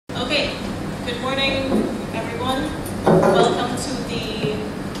Okay, good morning everyone. Welcome to the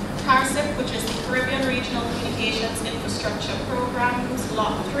CARCIP, which is the Caribbean Regional Communications Infrastructure Programs,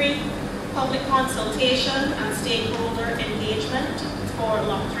 Lot 3, Public Consultation and Stakeholder Engagement for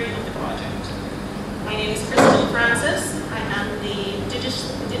Lot 3 of the project. My name is Crystal Francis. I am the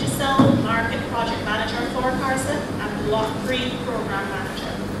Digicel Market Project Manager for CARCIP and the Lot 3 Program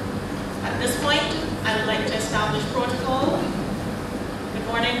Manager. At this point, I would like to establish protocol. Good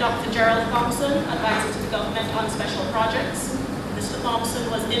morning, Dr. Gerald Thompson, Advisor to the Government on Special Projects. Mr. Thompson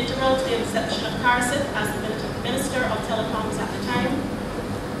was integral to the inception of CARCIP as the Minister of Telecoms at the time.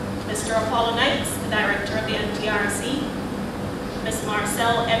 Mr. Apollo Knights, the Director of the NTRC. Ms.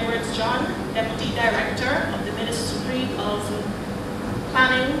 Marcel Edwards-John, Deputy Director of the Ministry of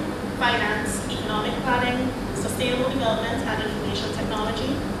Planning, Finance, Economic Planning, Sustainable Development and Information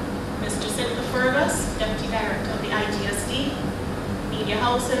Technology. Ms. Jacinta Fergus, Deputy Director of the ITSD, Media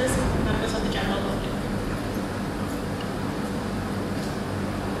Houses, members of the general public.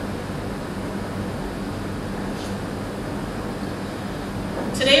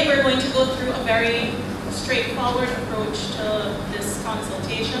 Today we're going to go through a very straightforward approach to this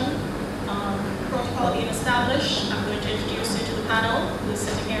consultation. Protocol being established, I'm going to introduce you to the panel who's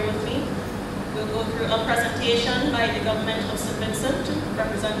sitting here with me. We'll go through a presentation by the Government of St. Vincent,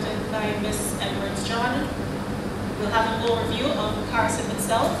 represented by Ms. Edwards-John. We'll have an overview of CARCIP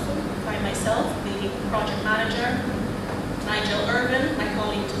itself by myself, the project manager. Nigel Irvin, my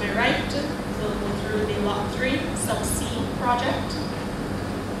colleague to my right, will go through the Lot 3 Sub-C project.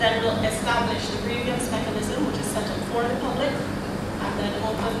 Then we'll establish the grievance mechanism, which is set up for the public, and then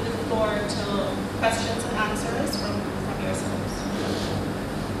open the floor to questions and answers from yourselves.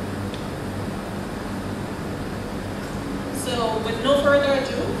 So with no further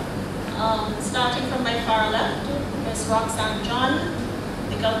ado, starting from my far left, Ms. Roxanne John,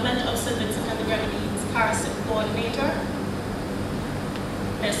 the Government of St. Vincent and the Grenadines CARCIP Coordinator.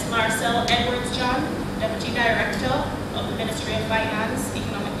 Ms. Marcel Edwards-John, Deputy Director of the Ministry of Finance,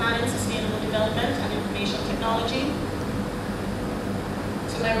 Economic Planning, Sustainable Development and Information Technology.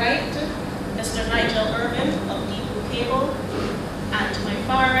 To my right, Mr. Nigel Irvin of Deep Cable, and to my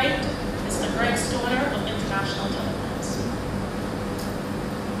far right, Mr. Greg Stoner of International Telecoms.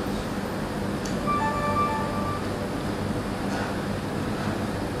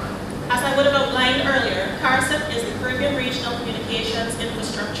 As I would have outlined earlier, CARCIP is the Caribbean Regional Communications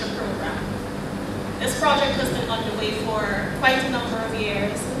Infrastructure Program. This project has been underway for quite a number of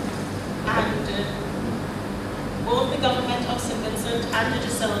years, and both the Government of St. Vincent and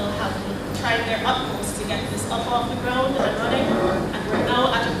Digicel have tried their utmost to get this up off the ground and running, and we're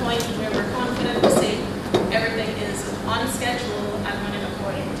now at a point where we're confident to say everything is on schedule and running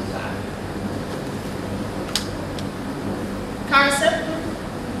according to plan. CARCIP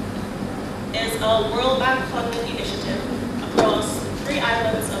is a World Bank funded initiative across the 3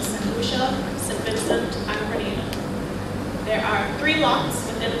 islands of St. Lucia, St. Vincent, and Grenada. There are 3 lots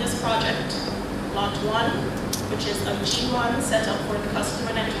within this project. Lot 1, which is a G1 set up for the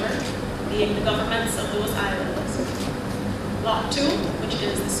customer network, being the governments of those islands. Lot 2, which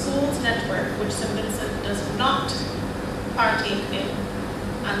is the schools network, which St. Vincent does not partake in.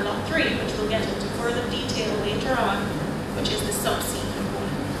 And Lot 3, which we'll get into further detail later on, which is the sub-C component.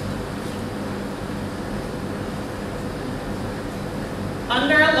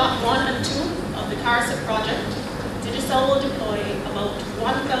 Under Lot 1 and 2 of the CARCIP project, Digicel will deploy about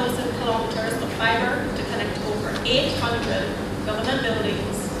 1,000 kilometers of fiber to connect over 800 government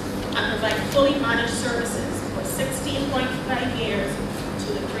buildings and provide fully managed services for 16.5 years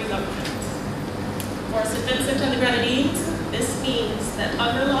to the 3 governments. For St. Vincent and the Grenadines, this means that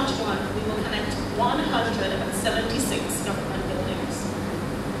under Lot 1, we will connect 176 government buildings.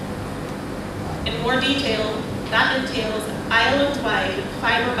 In more detail, that entails an island-wide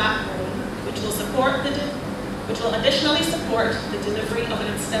fiber backbone, which will additionally support the delivery of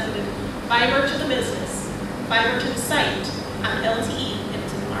an extended fiber to the business, fiber to the site, and LTE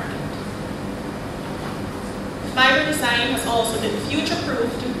into the market. Fiber design has also been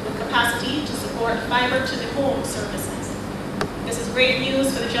future-proofed with capacity to support fiber to the home services. This is great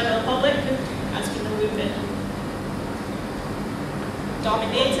news for the general public, as we know we've been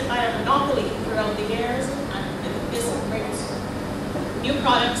dominated by a monopoly throughout the years, and this brings new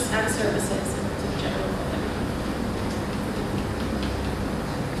products and services to the general public.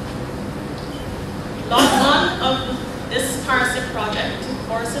 Lot 1 of this CARCIP project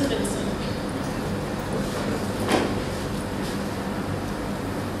for St. Vincent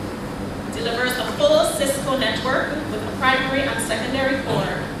delivers a full Cisco network with a primary and secondary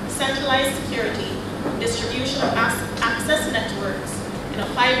core, centralized security, distribution of access networks, in a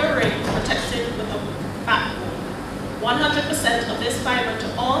fiber ring protected with a backbone. 100% of this fiber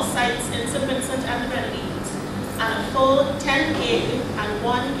to all sites in St. Vincent and the Grenadines, and a full 10 gig and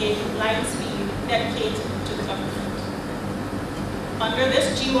 1 gig line speed dedicated to the government. Under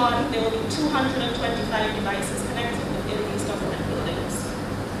this G1, there will be 225 devices connected within these government buildings.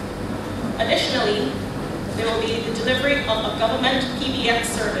 Additionally, there will be the delivery of a government PBX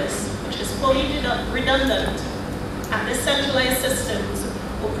service, which is fully redundant, and this centralized systems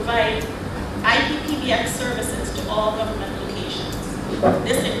will provide IP-PBX services to all government locations.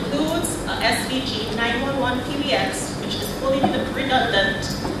 This includes a SVG 911 PBX, which is fully redundant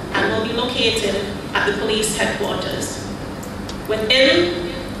and will be located at the police headquarters.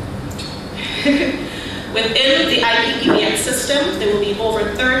 Within the IP-PBX system, there will be over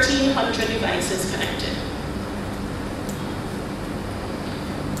 1,300 devices connected.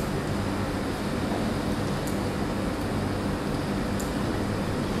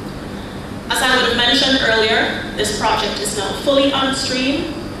 As I would have mentioned earlier, this project is now fully on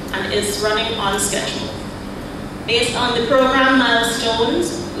stream and is running on schedule. Based on the program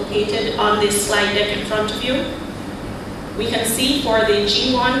milestones located on this slide deck in front of you, we can see for the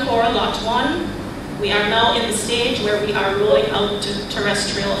G1 Core Lot 1, we are now in the stage where we are rolling out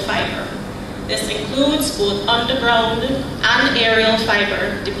terrestrial fiber. This includes both underground and aerial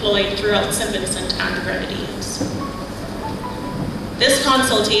fiber deployed throughout St. Vincent and the Grenadines. This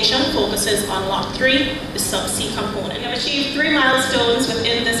consultation focuses on Lot 3, the subsea component. We have achieved 3 milestones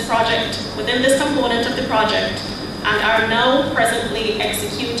within this component of the project, and are now presently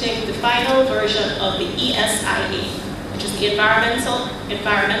executing the final version of the ESIA, which is the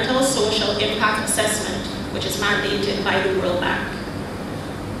Environmental Social Impact Assessment, which is mandated by the World Bank.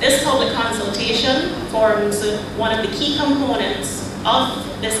 This public consultation forms one of the key components of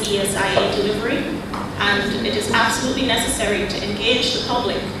this ESIA delivery, and it is absolutely necessary to engage the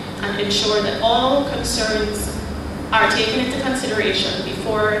public and ensure that all concerns are taken into consideration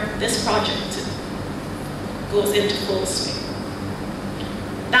before this project goes into full swing.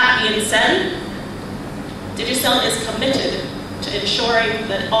 That being said, Digicel is committed to ensuring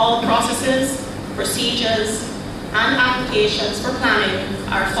that all processes, procedures, and applications for planning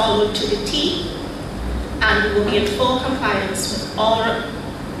are followed to the T, and will be in full compliance with all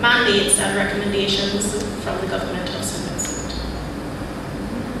mandates and recommendations from the government of St. Vincent.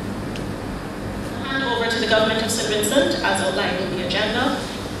 I'll hand over to the government of St. Vincent, as outlined in the agenda,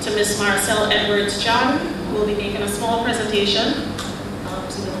 to Ms. Marcel Edwards-John, who will be making a small presentation.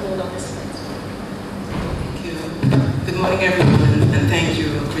 So we'll hold on this slide. Thank you. Good morning, everyone, and thank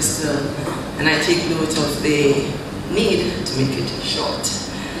you, Crystal. And I take note of the need to make it short.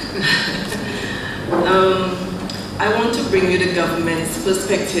 I want to bring you the government's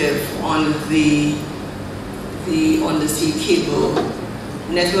perspective on the undersea cable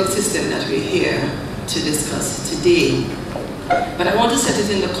network system that we're here to discuss today. But I want to set it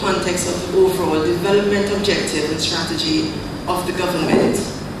in the context of the overall development objective and strategy of the government.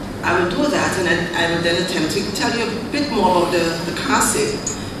 I will do that, and I will then attempt to tell you a bit more about the CARCIP,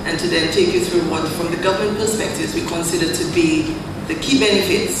 and to then take you through what, from the government perspectives, we consider to be the key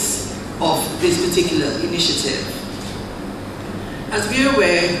benefits of this particular initiative. As we are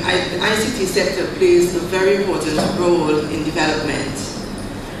aware, the ICT sector plays a very important role in development,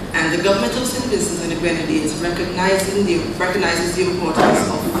 and the government of St. Vincent and the Grenadines recognizes the importance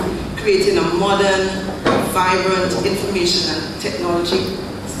of creating a modern, vibrant information and technology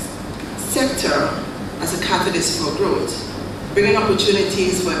sector as a catalyst for growth, bringing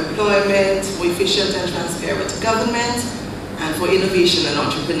opportunities for employment, more efficient and transparent government, and for innovation and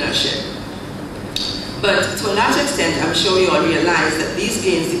entrepreneurship. But to a large extent, I'm sure you all realize that these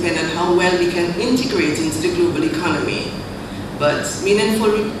gains depend on how well we can integrate into the global economy. But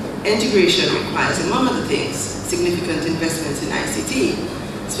meaningful integration requires, among other things, significant investments in ICT,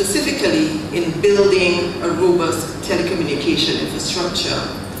 specifically in building a robust telecommunication infrastructure.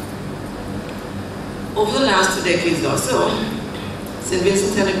 Over the last 2 decades or so, St.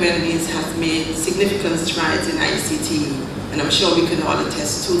 Vincent and the Grenadines has made significant strides in ICT, and I'm sure we can all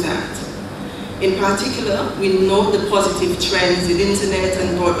attest to that. In particular, we note the positive trends in internet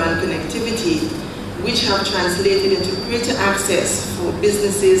and broadband connectivity, which have translated into greater access for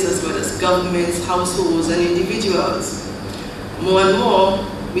businesses as well as governments, households, and individuals. More and more,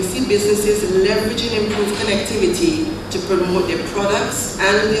 we see businesses leveraging improved connectivity to promote their products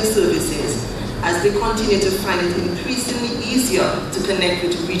and their services, as they continue to find it increasingly easier to connect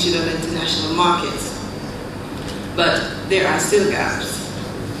with regional and international markets. But there are still gaps.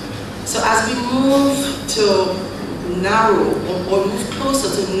 So as we move to narrow or move closer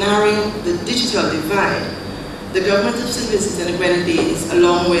to narrowing the digital divide, the government of St. Vincent and the Grenadines,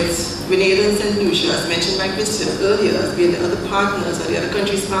 along with Grenada and St. Lucia, as mentioned by Christian earlier, as being the other partners or the other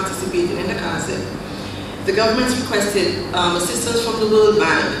countries participating in the CARCIP, the government's requested assistance from the World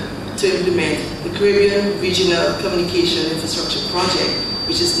Bank to implement the Caribbean Regional Communication Infrastructure Project,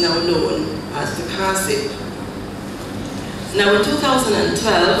 which is now known as the CARCIP. Now in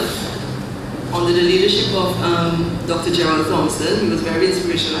 2012, under the leadership of Dr. Gerald Thompson, he was very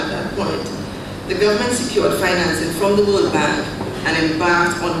inspirational at that point, the government secured financing from the World Bank and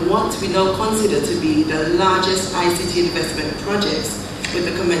embarked on what we now consider to be the largest ICT investment projects with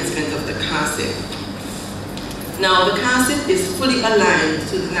the commencement of the CARCIP. Now, the CARCIP is fully aligned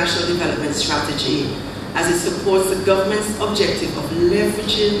to the National Development Strategy as it supports the government's objective of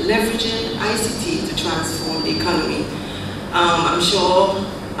leveraging ICT to transform the economy. I'm sure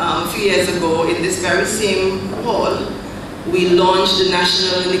a few years ago in this very same hall, we launched the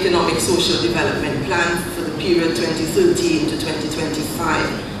National and Economic Social Development Plan for the period 2013 to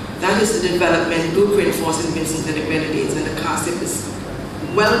 2025. That is the development blueprint for St. Vincent and the Grenadines, and the CARCIP is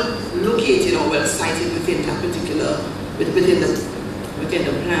well located or well cited within that particular, within the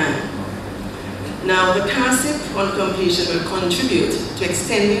plan. Now, the CARCIP on completion will contribute to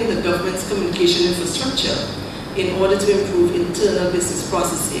extending the government's communication infrastructure in order to improve internal business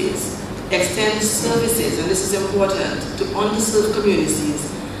processes, extend services, and this is important, to underserved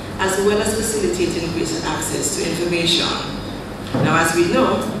communities, as well as facilitating greater access to information. Now, as we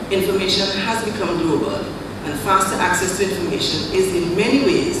know, information has become global, and faster access to information is in many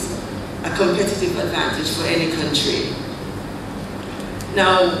ways a competitive advantage for any country.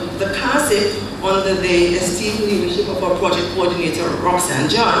 Now, the CARCIP, under the esteemed leadership of our project coordinator, Roxanne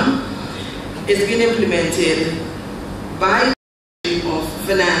John, is being implemented by the Ministry of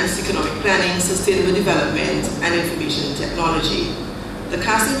Finance, Economic Planning, Sustainable Development, and Information Technology. The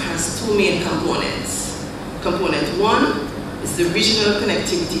CARCIP has two main components. Component one is the regional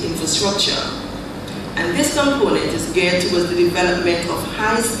connectivity infrastructure. And this component is geared towards the development of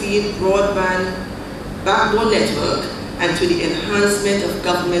high-speed broadband backbone network and to the enhancement of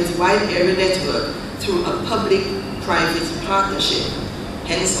government's wide area network through a public-private partnership,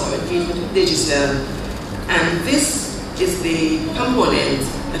 hence our engagement with Digicel. And this is the component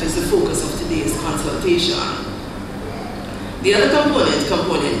that is the focus of today's consultation. The other component,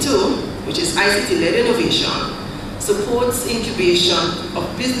 component two, which is ICT-led innovation, supports incubation of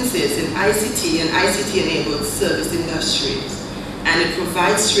businesses in ICT and ICT-enabled service industries, and it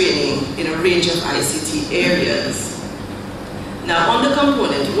provides training in a range of ICT areas. Now, under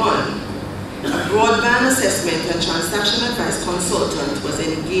component one, a broadband assessment and transaction advice consultant was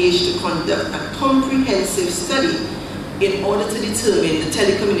engaged to conduct a comprehensive study in order to determine the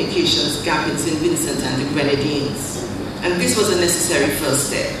telecommunications gap in St. Vincent and the Grenadines. And this was a necessary first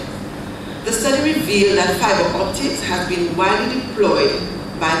step. The study revealed that fiber optics has been widely deployed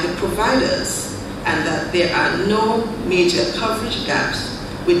by the providers and that there are no major coverage gaps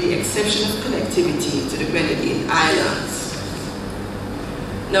with the exception of connectivity to the Grenadine Islands.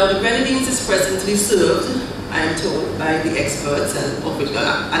 Now, the Grenadines is presently served, I am told, by the experts, and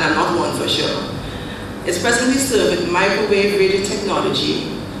I'm not one for sure. It's presently served with microwave radio technology,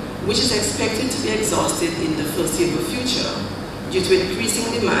 which is expected to be exhausted in the foreseeable future due to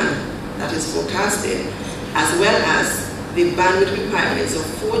increasing demand that is forecasted, as well as the bandwidth requirements of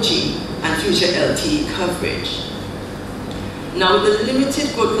 4G and future LTE coverage. Now, with the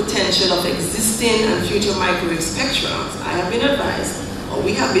limited growth potential of existing and future microwave spectrums, I have been advised, or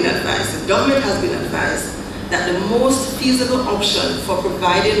we have been advised, the government has been advised, that the most feasible option for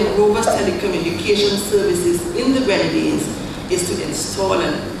providing robust telecommunication services in the Grenadines is to install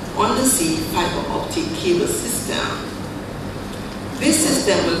an undersea fiber optic cable system. This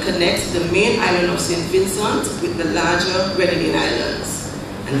system will connect the main island of St. Vincent with the larger Grenadine Islands.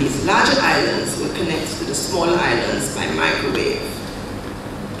 And these larger islands will connect to the smaller islands by microwave.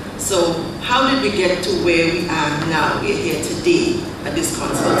 So how did we get to where we are now? We're here today at this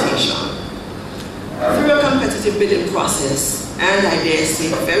consultation. Through a competitive bidding process, and I dare say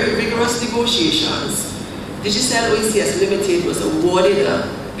very rigorous negotiations, Digicel OECS Limited was awarded a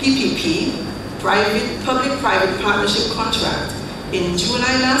PPP, public-private partnership contract, in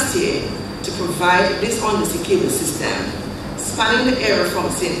July last year to provide this undersea cable system, spanning the area from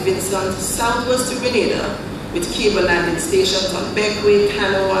St. Vincent southwest to Grenada, with cable landing stations on Beckway,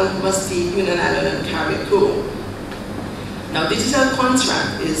 Canawan, Musty, Union Island, and Carriacou. Now, Digicel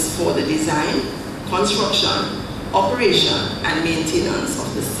contract is for the design, construction, operation, and maintenance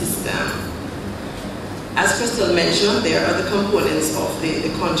of the system. As Crystal mentioned, there are other components of the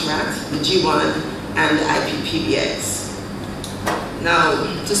contract, the G1 and the IPPBX. Now,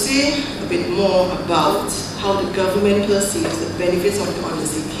 to say a bit more about how the government perceives the benefits of the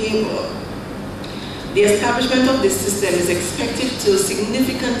undersea cable, the establishment of this system is expected to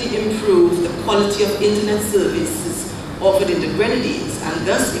significantly improve the quality of internet services offered in the Grenadines and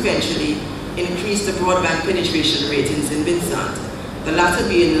thus eventually increase the broadband penetration rate in St. Vincent, the latter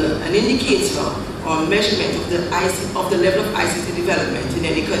being an indicator or measurement of the level of ICT development in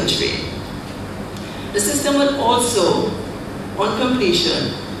any country. The system will also, on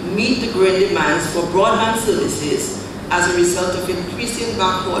completion, meet the growing demands for broadband services as a result of increasing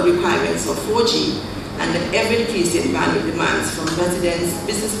backhaul requirements of 4G and the ever-increasing bandwidth demands from residents,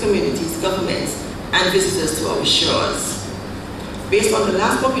 business communities, governments, and visitors to our shores. Based on the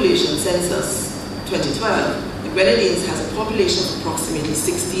last population census, 2012, the Grenadines has a population of approximately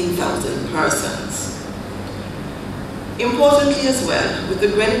 16,000 persons. Importantly as well, with the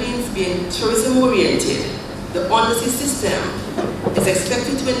Grenadines being tourism-oriented, the undersea system is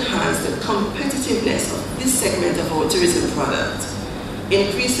expected to enhance the competitiveness of this segment of our tourism product.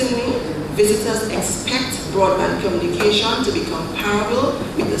 Increasingly, visitors expect broadband communication to be comparable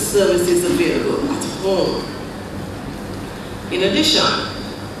with the services available at home. In addition,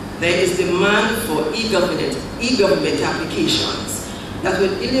 there is demand for e-government applications that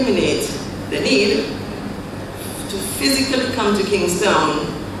will eliminate the need to physically come to Kingstown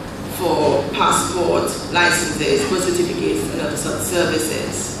for passport, licenses, birth certificates, and other such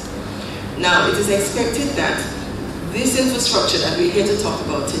services. Now, it is expected that this infrastructure that we're here to talk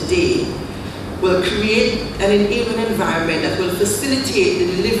about today will create an enabling environment that will facilitate the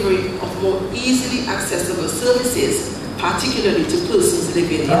delivery of more easily accessible services, particularly to persons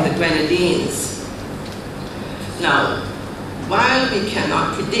living in the Grenadines. Now, while we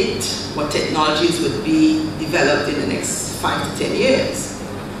cannot predict what technologies would be developed in the next 5 to 10 years,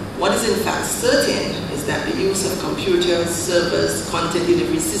 what is in fact certain is that the use of computers, servers, content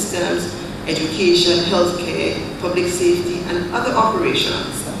delivery systems, education, healthcare, public safety, and other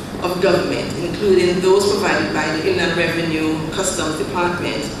operations of government, including those provided by the Inland Revenue Customs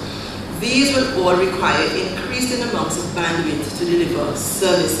Department, these will all require increasing amounts of bandwidth to deliver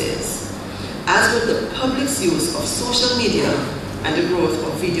services, as will the public's use of social media and the growth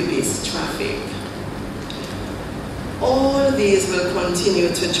of video-based traffic. All these will continue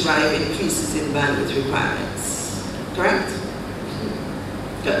to drive increases in bandwidth requirements. Correct?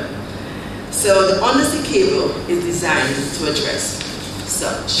 Good. So the undersea cable is designed to address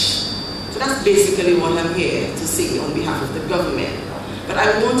such. So that's basically what I'm here to say on behalf of the government. But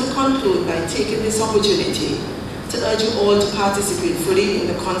I want to conclude by taking this opportunity to urge you all to participate fully in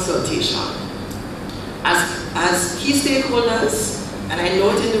the consultation. As key stakeholders, and I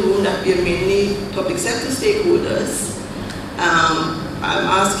note in the room that we are mainly public sector stakeholders, I'm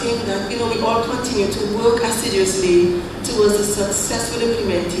asking that we all continue to work assiduously towards the successful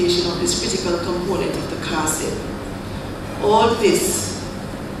implementation of this critical component of the CARCIP. All this,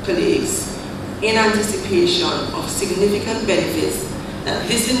 colleagues, in anticipation of significant benefits that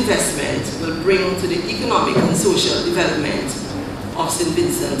this investment will bring to the economic and social development of St.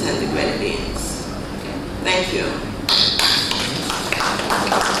 Vincent and the Grenadines. Thank you.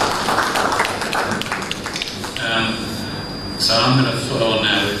 So I'm going to follow on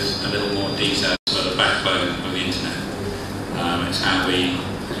now with a little more detail about the backbone of the internet. It's how we,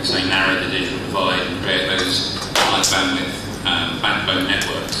 as we say, narrow the digital divide and create those high bandwidth backbone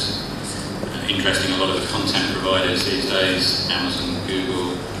networks. Interesting, a lot of the content providers these days, Amazon,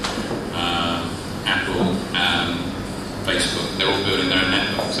 Google, Apple, Facebook, they're all building their own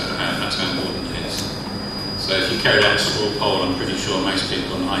networks. That's how important it is. So if you carried out a straw poll, I'm pretty sure most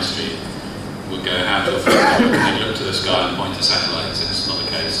people on the high street would go, how to afford they look to the sky and point to satellites. It's not the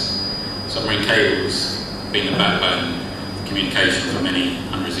case. Submarine cables being the backbone of communication for many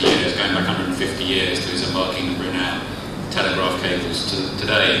hundreds of years, going back 150 years to his embarking and Brunel telegraph cables to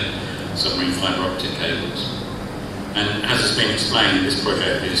today, submarine fibre optic cables. And as has been explained, this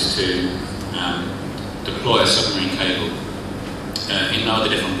project is to deploy a submarine cable in no other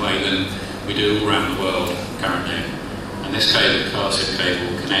different way than we do all around the world currently. And this cable, CARCIP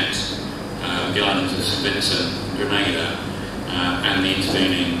cable, will connect the islands of St. Vincent and Grenada and the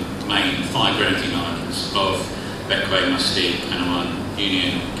intervening main 5 Grenadine islands of Bequia, Mustique, Anawan,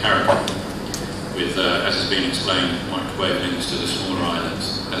 Union, Carrick, with, as has been explained, microwave links to the smaller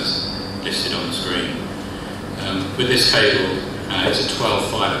islands, as listed on the screen. With this cable, it's a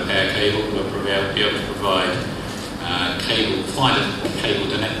 12 fibre pair cable. We'll be able to provide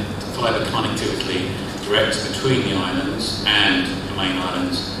fibre connectivity direct between the islands and the main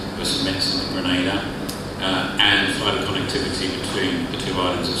islands of St. Vincent and Grenada, and fibre connectivity between the 2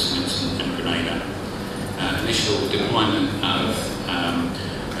 islands of St. Vincent and Grenada. initial deployment of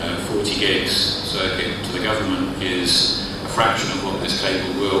 40 gigs circuit to the government is a fraction of what this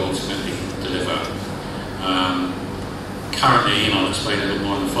cable will ultimately deliver. Currently, and I'll explain a little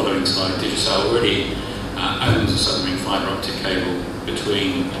more on the following slide, Digicel already owns a submarine fibre optic cable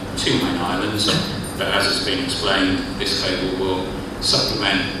between two main islands, but as has been explained, this cable will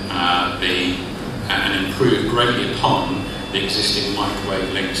supplement and improve greatly upon the existing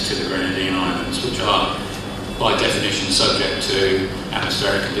microwave links to the Grenadine Islands, which are by definition subject to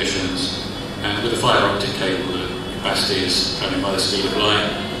atmospheric conditions. And with a fibre optic cable, the capacity is travelling by the speed of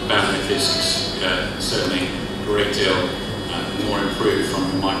light. Bandwidth is certainly a great deal more improved from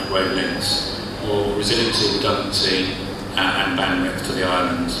the microwave links, more resiliency, redundancy, and bandwidth to the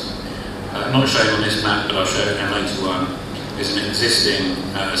islands. Not shown on this map, but I'll show it in a later one, is an existing,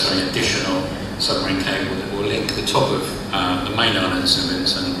 additional submarine cable that will link the top of the main island, St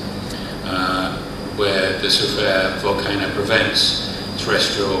Vincent, where the Soufrière volcano prevents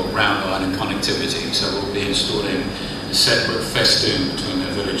terrestrial round island connectivity. So we'll be installing a separate festoon between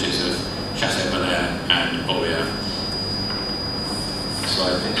the villages of Château-Belair and Olier.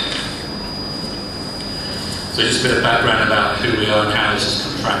 Slide, please. So just a bit of background about who we are and how this is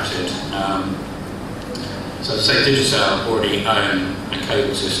contracted. So to say, Digicel already own a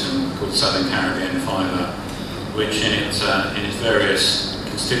cable system called Southern Caribbean Fibre, which in its various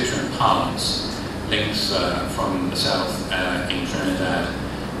constituent parts links from the south in Trinidad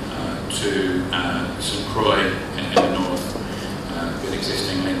to St Croix in the north, with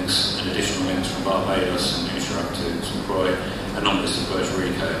existing links and additional links from Barbados and Lucia up to St Croix, and onwards to Puerto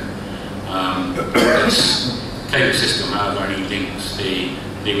Rico. This cable system, however, only links the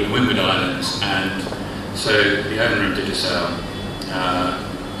Leeward and Windward Islands, and so the owner of Digicel,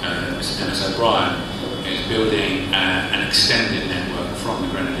 Mr. Dennis O'Brien, is building an extended network from the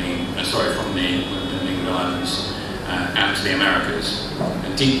from the Windward and Leeward Islands out to the Americas.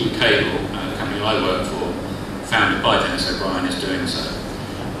 And Deep Blue Cable, the company I work for, founded by Dennis O'Brien, is doing so.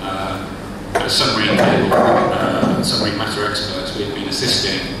 As submarine cable, submarine matter experts, we've been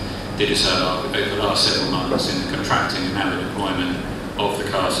assisting Digicel over the last several months in the contracting and now the deployment of the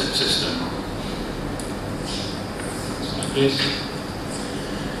CARCIP system. Like this.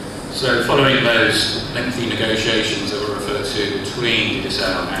 So following those lengthy negotiations that were referred to between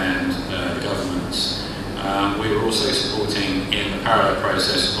Digicel and the governments, we were also supporting in the parallel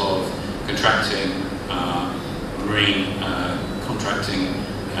process of contracting marine contracting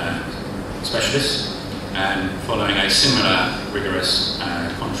specialists, and following a similar rigorous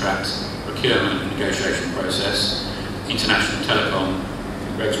contract procurement and negotiation process, International Telecom,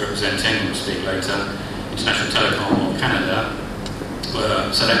 Greg's representing, we'll speak later, International Telecom of Canada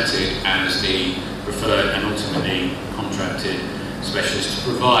were selected as the preferred and ultimately contracted specialist to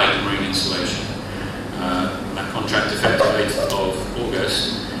provide marine installation. That contract, effective 8th of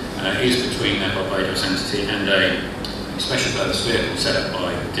August, is between their Barbados entity and a special purpose vehicle set up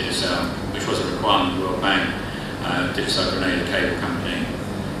by Digicel, which was a requirement of the World Bank, Digicel Grenada Cable Company.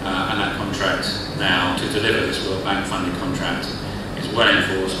 And that contract now, to deliver this World Bank funded contract, is well in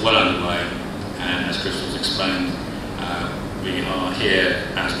force, well underway, and as Crystal's explained, we are here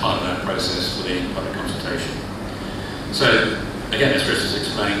as part of that process for the public consultation. So, again, as Crystal's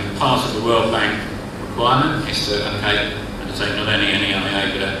explained, part of the World Bank requirement is to undertake not only an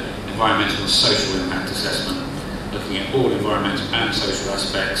EIA, but an environmental and social impact assessment, looking at all environmental and social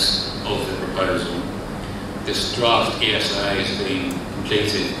aspects of the proposal. This draft ESA has been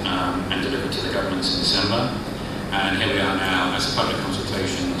completed and delivered to the governments in December, and here we are now as the public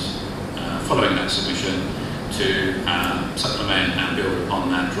consultations following that submission to supplement and build upon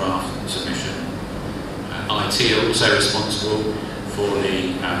that draft submission. IT are also responsible for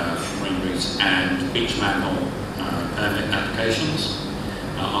the marine routes and beach manhole permit applications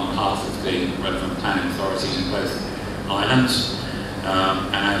on behalf of the relevant planning authorities in both islands.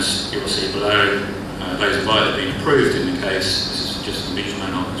 And as you will see below, those have either been approved in the case, this is just the beach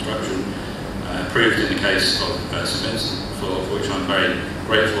manhole construction, approved in the case of St Vincent, for which I'm very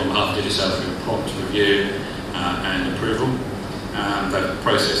grateful on behalf of Digicel for the prompt review and approval. The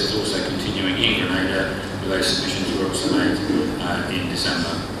process is also continuing in Grenada, with those submissions were also made in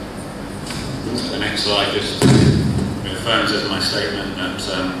December. So the next slide just reaffirms as my statement that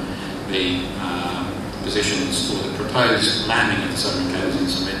the positions for the proposed landing of the submarine cables in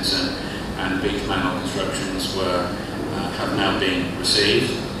St Vincent and beach manhole constructions have now been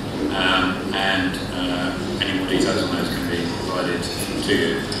received, and any more details on those can be provided to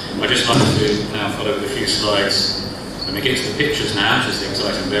you. I'd just like to now follow with a few slides when we get to the pictures now, which is the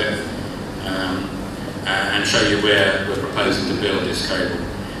exciting bit, and show you where we're proposing to build this cable.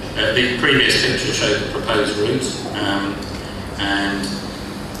 the previous picture showed the proposed route, and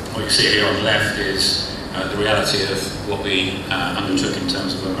what you see here on the left is the reality of what we undertook in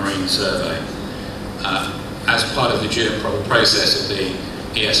terms of a marine survey. As part of the due and proper process of the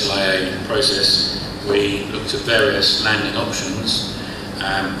ESLIA process, we looked at various landing options,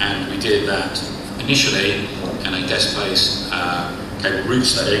 and we did that initially in a desk-based cable route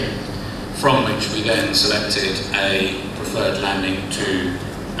study, from which we then selected a preferred landing to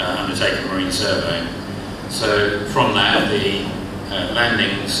undertake a marine survey. So from that, the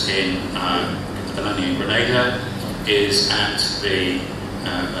landings the landing in Grenada is at the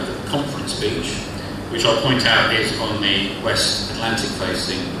conference beach, which I'll point out is on the east Atlantic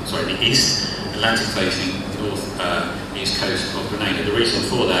facing east coast of Grenada. The reason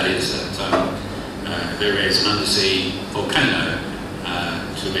for that is that there is an undersea volcano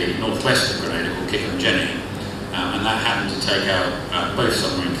to the northwest of Grenada called Kikumjeni, and that happened to take out both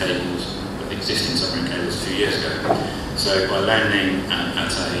submarine cables, the existing submarine cables, a few years ago. So by landing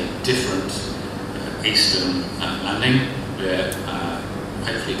at a different eastern landing, we're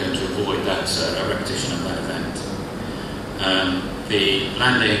hopefully going to avoid that a repetition of that event. The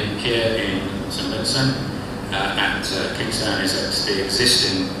landing here in St Vincent at Kingstown is at the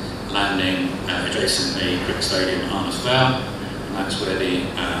existing landing adjacent the cricket stadium at Arnos Vale, and that's where the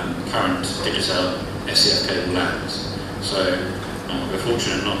current Digicel SCF cable lands. So we're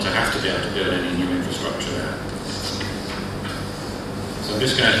fortunate not to have to be able to build any new infrastructure there. So I'm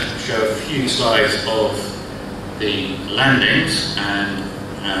just going to show a few slides of the landings and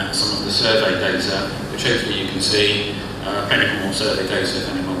some of the survey data, which hopefully you can see. Plenty more survey data if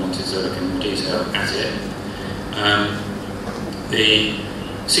anyone wanted to look in more detail at it. The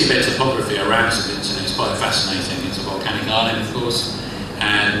seabed topography around St Vincent is quite fascinating. It's a volcanic island, of course,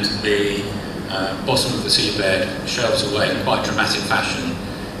 and the bottom of the seabed shelves away in quite dramatic fashion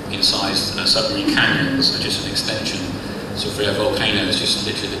in sized submarine canyons, are just an extension. Sophia volcano is just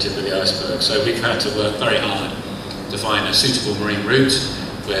literally the tip of the iceberg. So we've had to work very hard to find a suitable marine route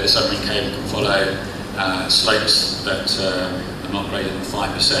where the submarine cable can follow slopes that are not greater than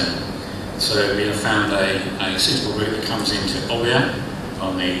 5%. So we have found a suitable route that comes into Olbia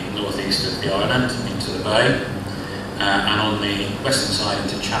on the northeast of the island, into the bay, and on the western side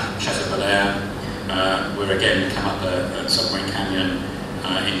into Chateaubelair, where again we come up a submarine canyon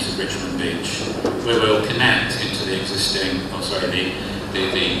into Richmond Beach. We will connect into the existing,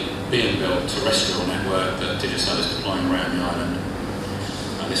 the being built terrestrial network that Digicel is deploying around the island.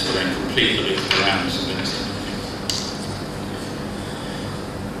 This will then complete the loop around St Vincent.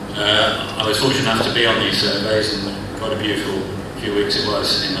 I was fortunate enough to be on these surveys, and quite a beautiful few weeks it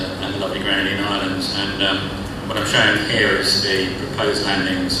was in the lovely Grenadine Islands. And what I'm showing here is the proposed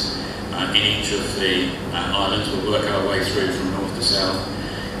landings in each of the islands. We'll work our way through from north to south.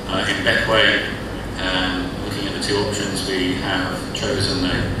 In Bequia, looking at the two options, we have chosen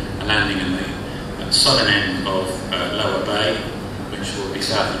a landing in the southern end of Lower Bay, which will be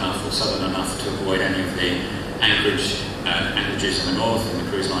south enough or southern enough to avoid any of the anchorages in the north and the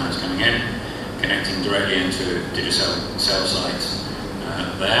cruise liners coming in, connecting directly into Digicel cell sites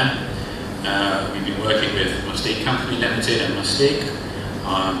there. We've been working with Mustique Company Limited and Mustique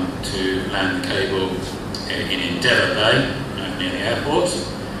to land the cable in Endeavour Bay near the airport,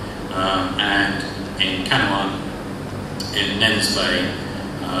 and in Canouan in Nens Bay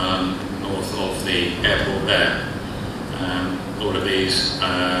north of the airport there. All of these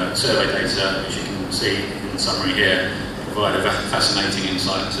survey data, which you can see in summary here, provide a fascinating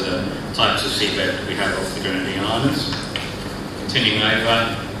insight to the types of seabed that we have off the Grenadine Islands. Continuing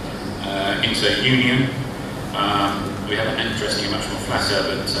over into Union, we have an interesting and much more flatter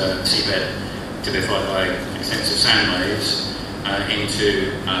but seabed typified by extensive sand waves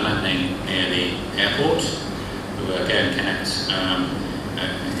into landing near the airport. We will again connect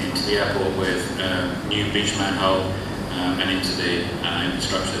into the airport with new beach manhole and into the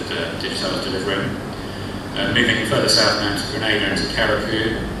infrastructure that Digicel is delivering. Moving further south now to Grenada and to Carriacou,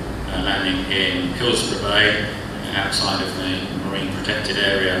 landing in Hillsborough Bay, outside of the marine protected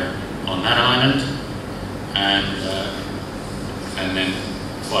area on that island, and then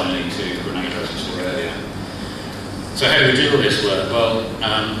finally to Grenada, as we saw earlier. So how do we do all this work? Well,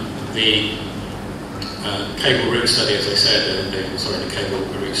 the cable route study, as I said, the cable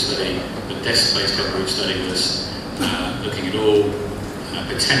route study, the desk-based cable route study was looking at all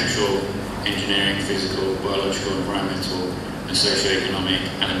potential engineering, physical, biological, environmental and socio-economic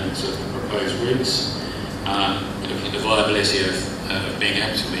elements of the proposed routes, looking at the viability of being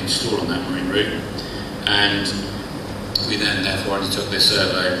able to be installed on that marine route. And we then therefore undertook this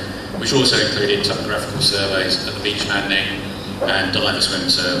survey, which also included topographical surveys at the beach landing and diver swim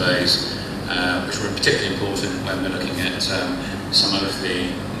surveys, which were particularly important when we're looking at some of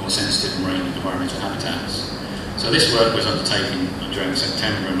the more sensitive marine environmental habitats. So this work was undertaken during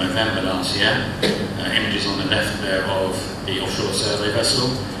September and November last year. Images on the left there of the offshore survey vessel,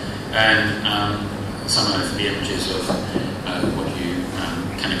 and some of the images of what you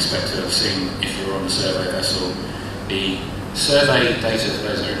can expect to have seen if you're on the survey vessel. The survey data, for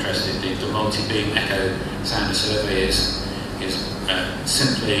those that are interested, the multi-beam echo sounder survey is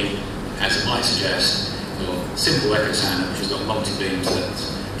simply, as it might suggest, your simple echo sounder, which has got multi-beams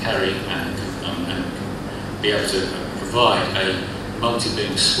that carry and be able to provide a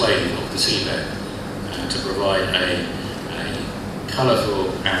multi-beam swathe of the seabed to provide a colourful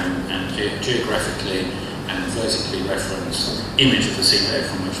and geographically and vertically referenced image of the seabed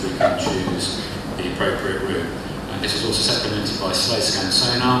from which we can choose the appropriate route. This is also supplemented by slow scan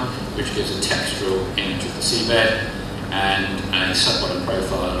sonar, which gives a textural image of the seabed, and a sub-bottom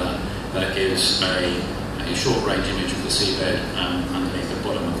profiler that gives a short range image of the seabed underneath the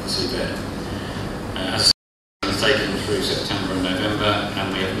bottom of the seabed. As taken through September and November,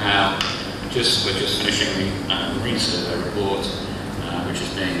 and we have now we're just finishing the marine survey report, which is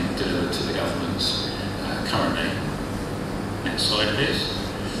being delivered to the governments currently. Next slide, please.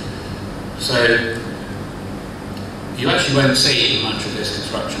 So you actually won't see much of this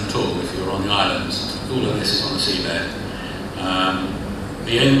construction at all if you're on the islands. All of this is on the seabed.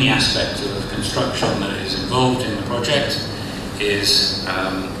 The only aspect of construction that is involved in the project is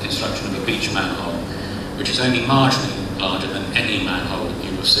construction of a beach manhole, which is only marginally larger than any manhole that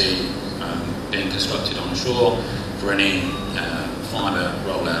you will see being constructed on shore for any fibre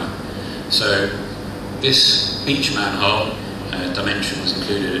rollout. So this beach manhole, dimensions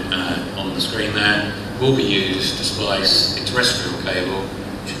included on the screen there, will be used to splice the terrestrial cable,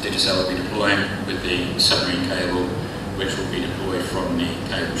 which Digicel will be deploying, with the submarine cable, which will be deployed from the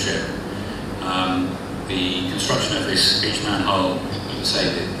cable ship. The construction of this beach manhole, I say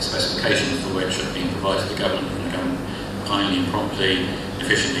the specifications for which have been provided to the government and the government kindly and promptly,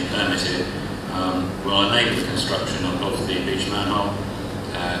 efficiently permitted, will enable the construction of the beach manhole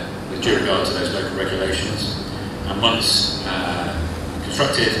with due regard to those local regulations. And once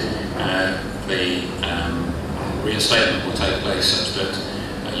constructed, the reinstatement will take place such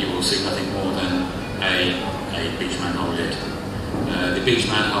that you will see nothing more than a beach manhole lid. The beach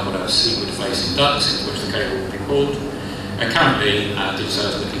manhole will have seaward-facing ducts into which the cable will be pulled. And currently, Digicel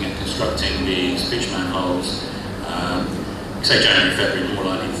is looking at constructing these beach manholes, say January, February, more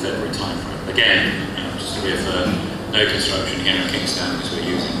likely February timeframe. Again, just to reaffirm, no construction here in Kingston because we're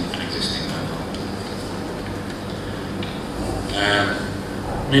using an existing manhole.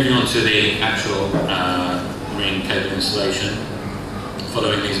 Moving on to the actual marine cable installation.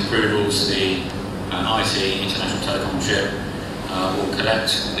 Following these approvals, the IT International Telecom ship will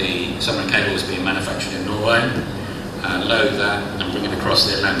collect the submarine cables being manufactured in Norway, load that and bring it across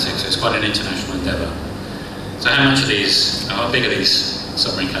the Atlantic. So it's quite an international endeavour. So how big are these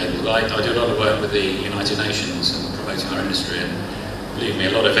submarine cables? I do a lot of work with the United Nations and promoting our industry, and believe me,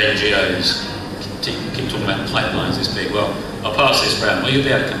 a lot of NGOs keep talking about pipelines this big. Well, I'll pass this round. Well, you'll be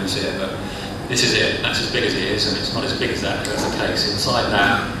able to come and see it, but this is it. That's as big as it is, and it's not as big as that, but that's the case. Inside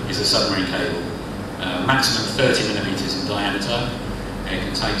that is a submarine cable, maximum 30 millimetres in diameter. It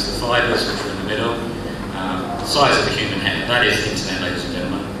contains the fibres which are in the middle, the size of the human head. That is the internet, ladies and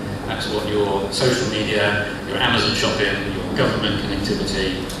gentlemen. That's what your social media, your Amazon shopping, your government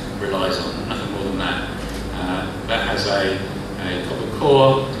connectivity relies on. Nothing more than that. That has a copper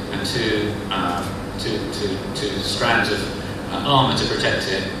core and two strands of armour to protect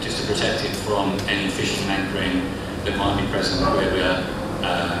it, just to protect it from any fishing and anchoring that might be present where we are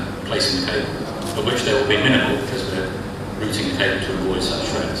placing the cable, of which there will be minimal because we're routing the cable to avoid such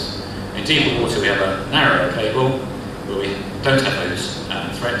threats. In deeper water we have a narrower cable where we don't have those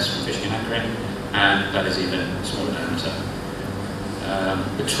threats from fishing and anchoring, and that is even smaller diameter.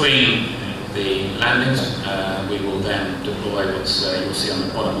 Between the landings we will then deploy what's you'll see on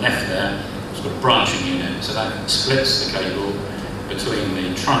the bottom left there. It's got a branching unit, so that splits the cable between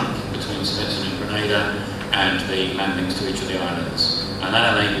the trunk, between Southampton and Grenada, and the landings to each of the islands. And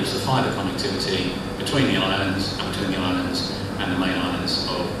that enables the fibre connectivity between the islands and between the islands and the main islands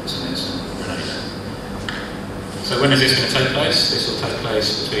of Southampton and Grenada. So when is this going to take place? This will take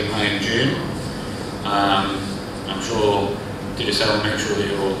place between May and June. I'm sure Digicel will make sure that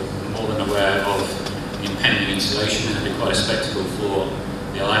you're more than aware of the impending installation. It'll be quite a spectacle for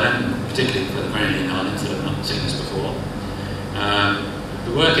the island, particularly for the Marine Islands that have not seen this before.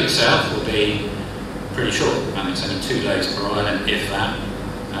 The work itself will be pretty short. It's only 2 days per island, if that.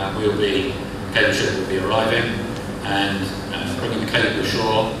 Cable ship will be arriving. and bringing the cable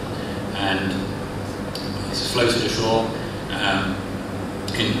ashore, and it's floated ashore.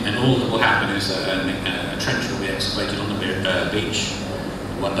 And all that will happen is that a trench will be excavated on the beach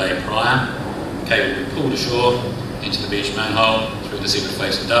one day prior. The cable will be pulled ashore into the beach manhole through the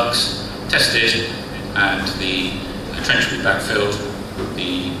zebra-faced ducts, tested, and the trench will be backfilled.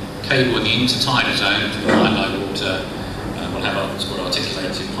 The cable in the intertidal zone to the high water will have what's called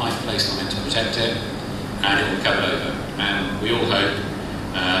articulated pipe placed on it to protect it, and it will cover over. And we all hope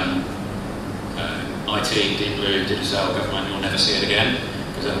IT, Deep Blue, Digicel, government will never see it again,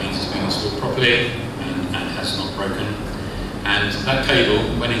 because that means it's been installed properly and has not broken. And that cable,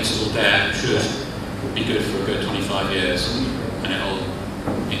 when installed there, should be good for a good 25 years, and it will,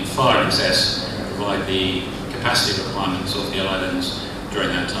 in far in excess, provide the capacity requirements of the islands during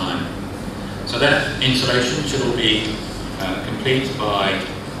that time. So that installation should all be complete by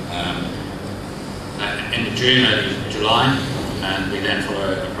end of June, early July, and we then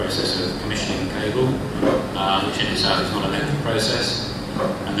follow a process of commissioning the cable, which in itself is not a lengthy process.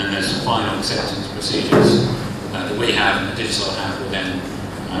 And then there's some final acceptance procedures that we have and the Digicel have will then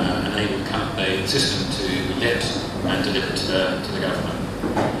enable the system to be lit and delivered to the government.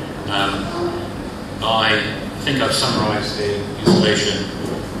 I think I've summarised the installation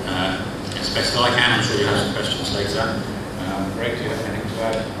as best I can. I'm sure you'll have some questions later. Greg, do you have anything to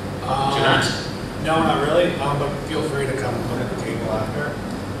add to that? No, not really, but feel free to come look at the cable after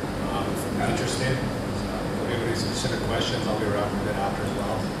if you're interested. So if you have any specific questions, I'll be around for a bit after as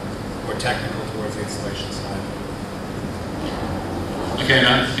well. More technical towards the installation side. Okay,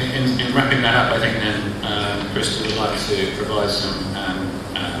 now in wrapping that up, I think then Crystal would like to provide some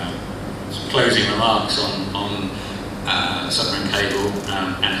closing remarks on submarine cable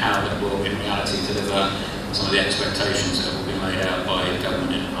and how that will in reality deliver some of the expectations that will be laid out by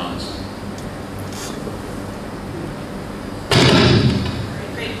government in advance.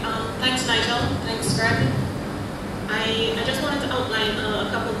 Great. Thanks, Nigel. Thanks, Greg. I just wanted to outline a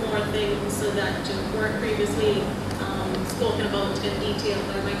couple more things that weren't previously spoken about in detail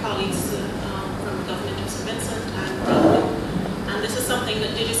by my colleagues from the Government of St. Vincent and DBLU. And this is something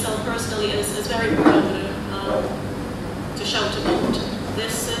that Digicel personally is very proud to shout about.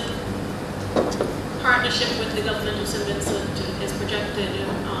 This partnership with the Government of St. Vincent is projected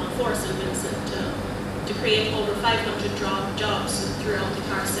for St. Vincent to create over 500 jobs throughout the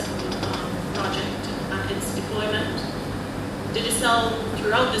CARCIP project and its deployment. Digicel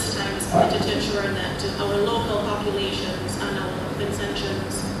throughout this time is committed to ensuring that our local populations and our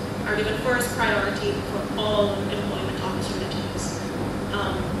Vincentians are given first priority for all employment opportunities.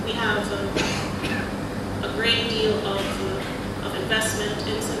 We have a great deal of investment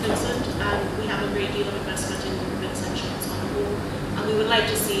in St. Vincent, and we have a great deal of investment in Vincentians on the whole. And we would like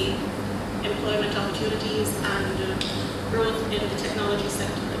to see employment opportunities and growth in the technology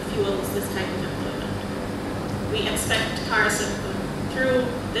sector that fuels this type of employment. We expect CARCIP through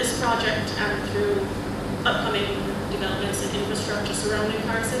this project and through upcoming developments in infrastructure surrounding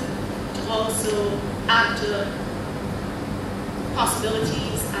CARCIP to also add to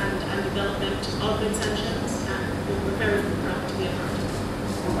possibilities and development of Vincentians, and we're very proud to be a part of it.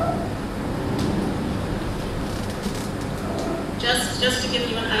 Just to give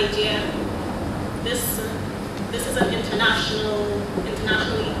you an idea, this is an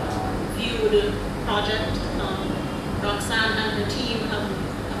internationally viewed project. Roxanne and her team have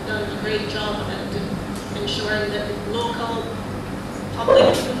done a great job at ensuring that the local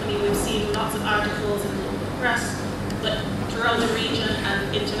public, I mean, we've seen lots of articles in the local press, but throughout the region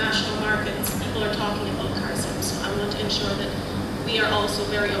and international markets, people are talking about CARCIP. So I want to ensure that we are also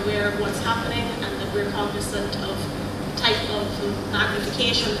very aware of what's happening and that we're cognizant of the type of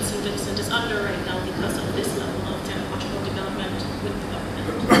magnification that St. Vincent is under right now because of this level of technological development with the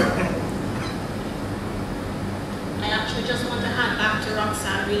government. I actually just want to hand back to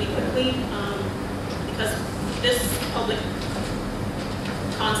Roxanne really quickly because this public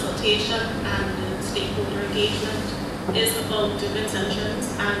consultation and stakeholder engagement is about Vincentians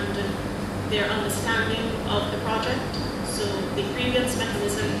and their understanding of the project. So the grievance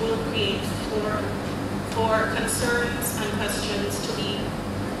mechanism will create for concerns and questions to be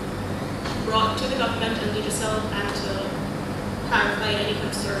brought to the government and Digicel and to clarify any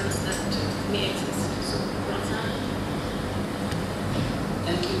concerns that may exist. So, Roxanne.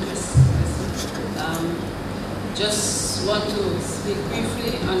 Thank you, Chris. Just want to speak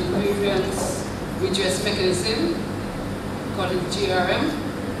briefly on the grievance redress mechanism called GRM.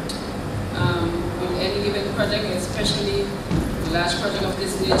 With any given project, especially a large project of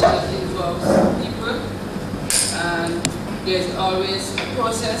this nature that involves people, and there's always a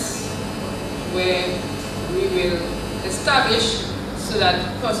process where we will establish so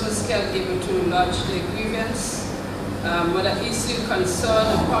that persons can be able to lodge their grievance, whether issue, concern,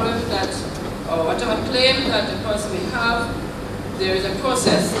 or problem that, or whatever claim that the person may have. There is a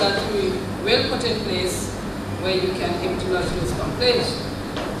process that we will put in place where you can be able to lodge those complaints.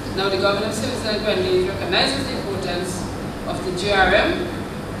 Now, the Government of Services and Grandage recognizes the importance of the GRM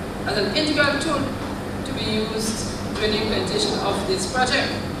as an integral tool to be used during the implementation of this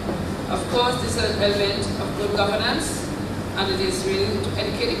project. Of course, this is an element of good governance, and it is really to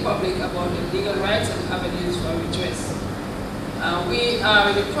educate the public about the legal rights and avenues for redress. We are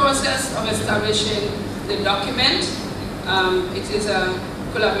in the process of establishing the document. It is a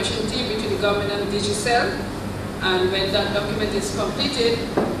collaboration team between the government and Digicel, and when that document is completed,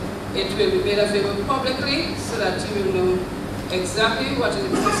 it will be made available publicly so that you will know exactly what is the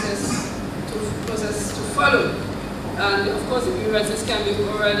process to follow. And of course, the grievances can be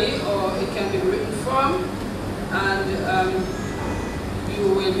orally or it can be written form, and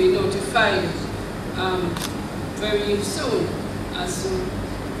you will be notified very soon as to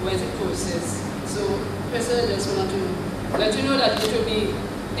where the process. So, President, I just want to let you know that it will be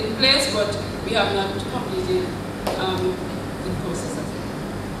in place, but we have not completed the process.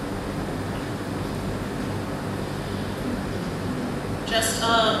 Just a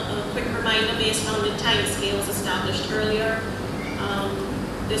quick reminder based on the time scales established earlier.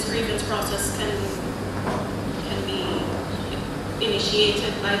 This grievance process can be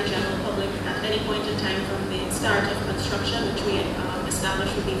initiated by the general public at any point in time from the start of construction, which we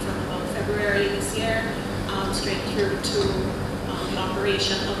established would be from about February this year, straight through to the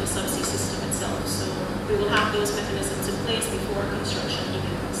operation of the subsea system itself. So we will have those mechanisms in place before construction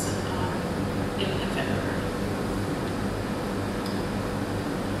begins in February.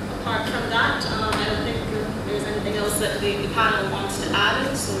 Apart from that, I don't think there's anything else that the panel wants to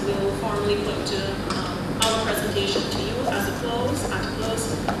add, so we'll formally put our presentation to you at a close.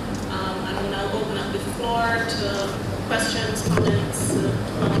 And we'll now open up the floor to questions, comments,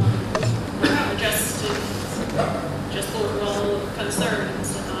 just overall concerns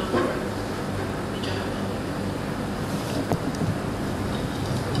in general.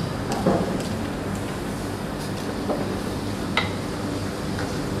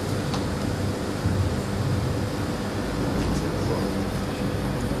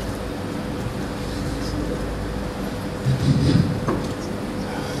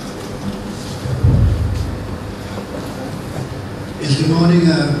 Yes, good morning,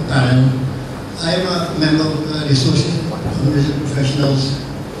 panel. I am a member of the Association of Music Professionals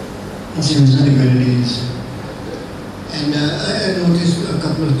in Civil and Grenadines. And I noticed a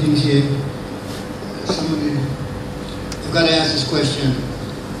couple of things here. I've got to ask this question.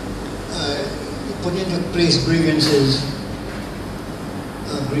 You put into place grievances,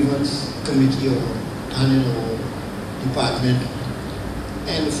 grievance committee or panel or department.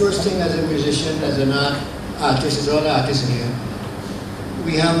 And the first thing as a musician, as an artist, as all artists in here,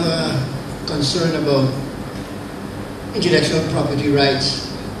 we have a concern about intellectual property rights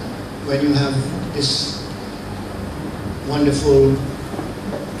when you have this wonderful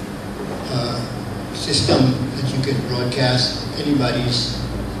system that you can broadcast anybody's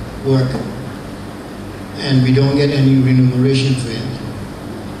work and we don't get any remuneration for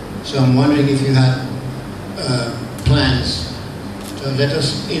it. So I'm wondering if you had plans to let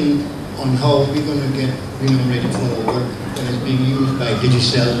us in on how we're going to get remunerated for our work that is being used by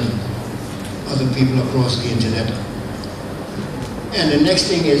Digicel and other people across the internet. And the next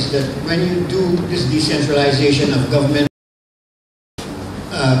thing is that when you do this decentralization of government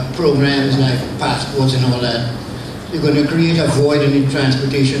programs like passports and all that, you're going to create a void in the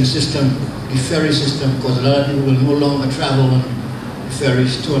transportation system, the ferry system, because a lot of people will no longer travel on the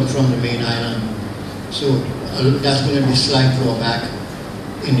ferries to and from the main island. So that's going to be a slight drawback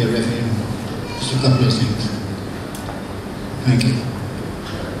in your revenue. Just a couple of things. Thank you.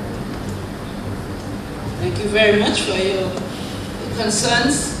 Thank you very much for your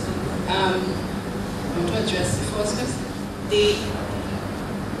concerns. I want to address the first question.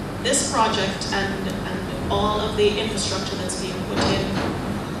 This project and all of the infrastructure that's being put in,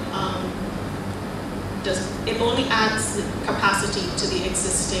 it only adds the capacity to the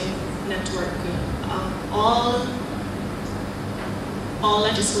existing network. All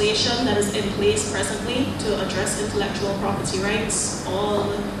legislation that is in place presently to address intellectual property rights,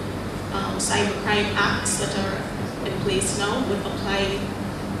 all cybercrime acts that are in place now would apply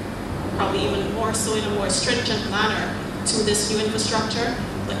probably even more so in a more stringent manner to this new infrastructure.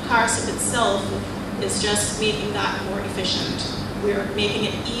 The CARCIP itself is just making that more efficient. We're making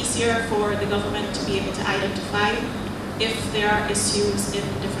it easier for the government to be able to identify if there are issues in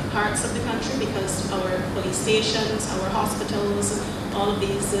different parts of the country, because our police stations, our hospitals, all of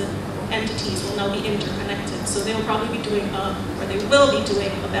these entities will now be interconnected. So they will probably be doing, or they will be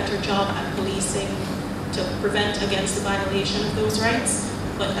doing a better job at policing to prevent against the violation of those rights.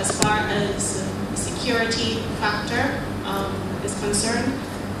 But as far as the security factor is concerned,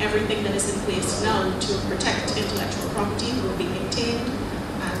 everything that is in place now to protect intellectual property will be maintained,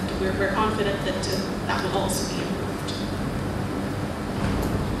 and we're confident that that will also be improved.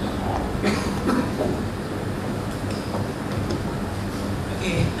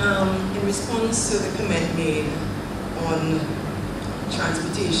 Okay, in response to the comment made on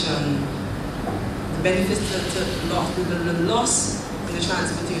transportation, the benefits the loss in the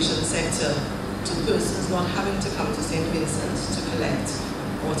transportation sector to persons not having to come to St. Vincent to collect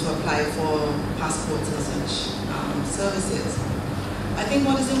or to apply for passports and such services. I think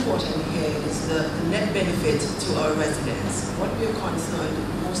what is important here is the net benefit to our residents. What we are concerned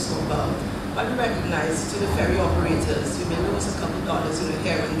most about, but we recognize to the ferry operators, you may lose a couple dollars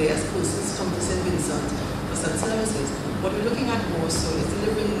here and there as persons come to St. Vincent for such services. What we're looking at more so is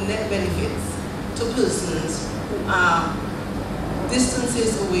delivering net benefits to persons who are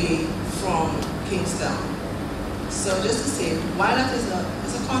distances away from Kingstown. So just to say, while that is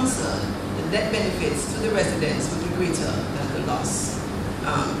a concern, the net benefits to the residents will be greater than the loss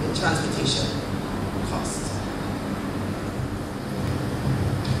in transportation cost.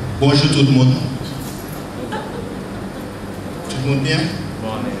 Bonjour tout le monde. Tout le monde bien?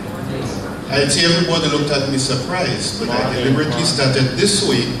 I see everybody looked at me surprised, but I deliberately started this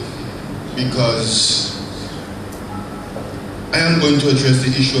way because I am going to address the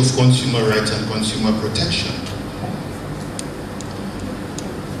issue of consumer rights and consumer protection.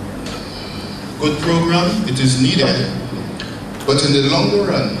 Good program, it is needed, but in the longer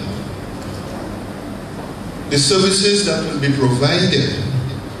run, the services that will be provided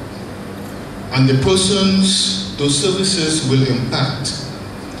and the persons those services will impact.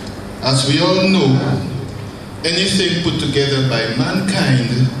 As we all know, anything put together by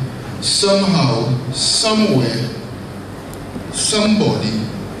mankind, somehow, somewhere, somebody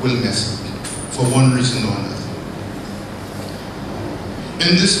will mess up for one reason or another.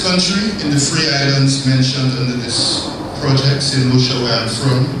 In this country, in the Free Islands mentioned under this project, St. Lucia where I'm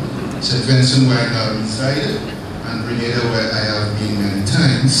from, St. Vincent where I now reside, and Grenada where I have been many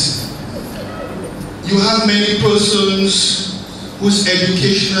times, you have many persons whose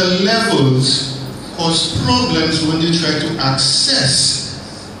educational levels cause problems when they try to access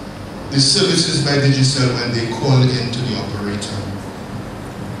the services by Digicel when they call into the operator.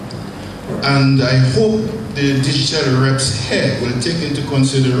 And I hope the Digicel rep's head will take into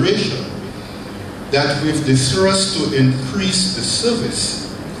consideration that with the thrust to increase the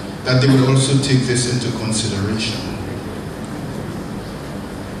service, that they will also take this into consideration.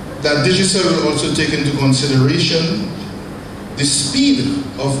 That Digicel will also take into consideration the speed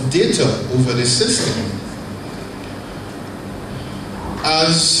of data over the system.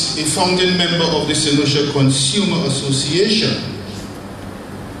 As a founding member of the St. Lucia Consumer Association,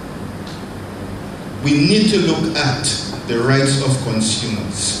 we need to look at the rights of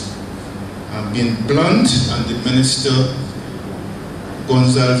consumers. I've been blunt, and the Minister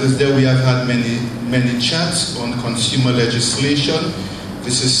Gonzalez is there. We have had many chats on consumer legislation.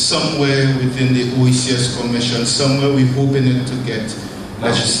 This is somewhere within the OECS Commission, somewhere we're hoping it to get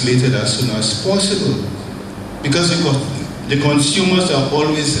legislated as soon as possible. Because the consumers are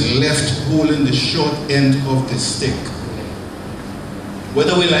always left holding the short end of the stick.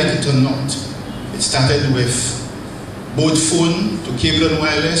 Whether we like it or not, it started with both phone to cable and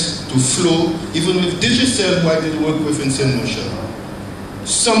wireless to flow, even with Digicel, who I did work with in St. Lucia.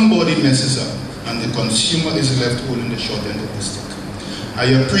 Somebody messes up and the consumer is left holding the short end of the stick. I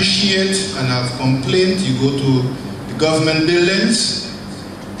appreciate, and I've complained, you go to the government buildings,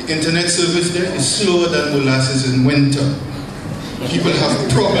 the internet service there is slower than molasses in winter. People have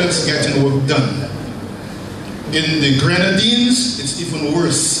problems getting work done. In the Grenadines, it's even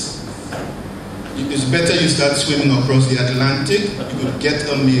worse. It's better you start swimming across the Atlantic, you could get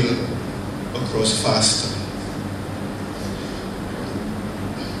a meal across faster.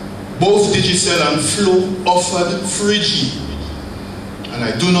 Both Digicel and Flow offered 3G. And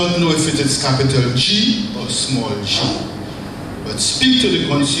I do not know if it is capital G or small g. But speak to the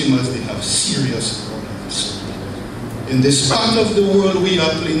consumers, they have serious problems. In this part of the world, we are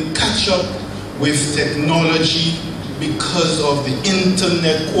playing catch up with technology because of the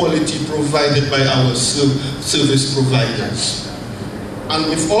internet quality provided by our service providers. And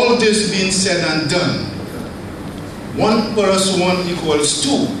with all this being said and done, 1 + 1 =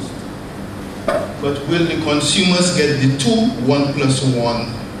 2. But will the consumers get the 2 1 plus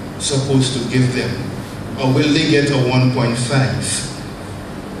 1 supposed to give them? Or will they get a 1.5?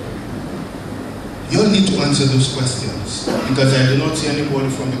 You all need to answer those questions, because I do not see anybody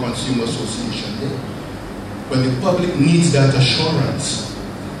from the Consumer Association there. But the public needs that assurance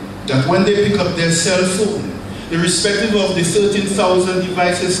that when they pick up their cell phone, irrespective of the 13,000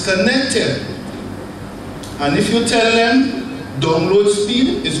 devices connected, and if you tell them download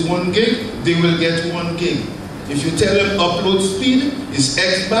speed is 1 gig, they will get 1 gig. If you tell them upload speed is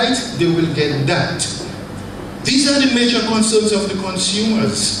X bytes, they will get that. These are the major concerns of the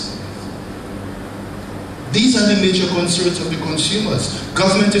consumers. These are the major concerns of the consumers.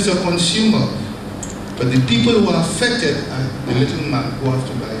 Government is a consumer, but the people who are affected are the little man who has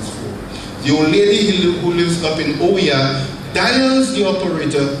to buy his phone. The old lady who lives up in Oya dials the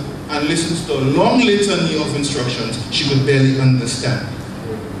operator and listens to a long litany of instructions she could barely understand.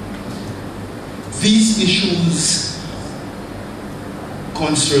 These issues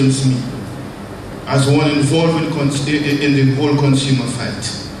concerns me as one involved in the whole consumer fight.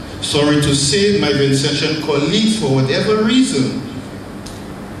 Sorry to say, my Vincentian colleagues, for whatever reason,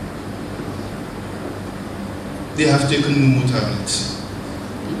 they have taken more tablets.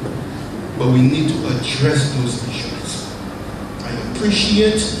 But we need to address those issues. I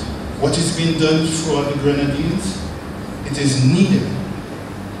appreciate what is being done for the Grenadines. It is needed.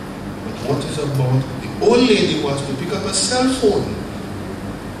 But what is about the old lady who has to pick up a cell phone?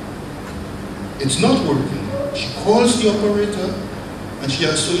 It's not working. She calls the operator and she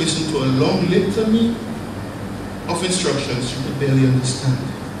has to listen to a long litany of instructions she can barely understand.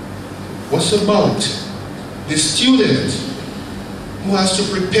 What's about the student who has to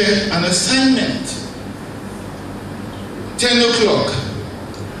prepare an assignment? 10 o'clock,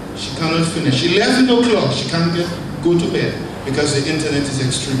 she cannot finish. 11 o'clock, she can't go to bed because the internet is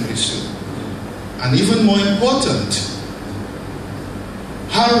extremely slow. And even more important,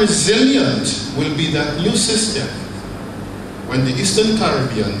 how resilient will be that new system when the Eastern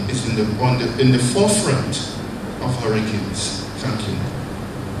Caribbean is in the forefront of hurricanes? Thank you.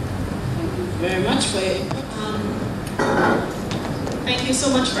 Thank you very much for your thank you so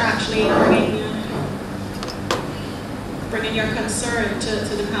much for actually bringing your concern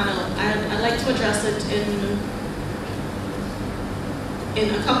to the panel. I'd like to address it in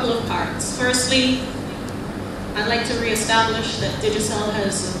a couple of parts. Firstly, I'd like to reestablish that Digicel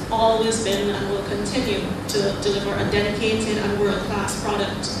has always been and will continue to deliver a dedicated and world-class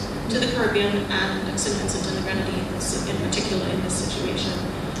product to the Caribbean and St. Vincent and the Grenadines, in particular in this situation.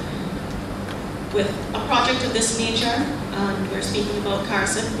 With a project of this nature, and we're speaking about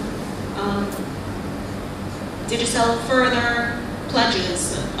CARCIP, Digicel further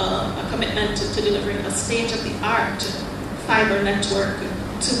pledges a commitment to delivering a state-of-the-art fiber network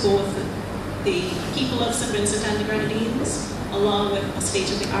to both the people of St. Vincent and the Grenadines, along with a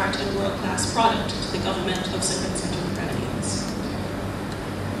state-of-the-art and world-class product to the government of St. Vincent and the Grenadines.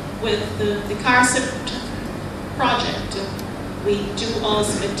 With the CARCIP project, we do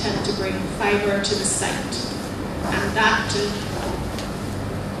also intend to bring fiber to the site, and that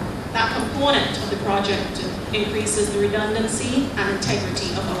component of the project increases the redundancy and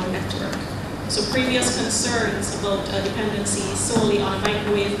integrity of our network. So previous concerns about a dependency solely on a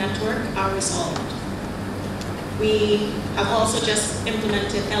microwave network are resolved. We have also just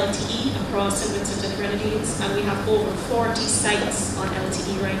implemented LTE across St. Vincent and the Grenadines, and we have over 40 sites on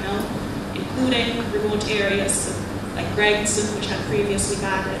LTE right now, including remote areas like Greg's, which had previously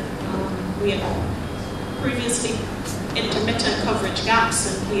had we had previously intermittent coverage gaps,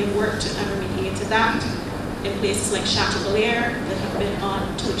 and we have worked and remediated that. In places like Chateaubelair that have been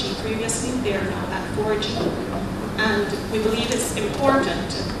on 2G previously, they are now at 4G. And we believe it's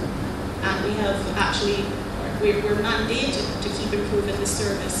important, and we have actually, we're mandated to keep improving the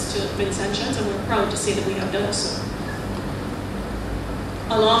service to Vincentians, and we're proud to say that we have done so.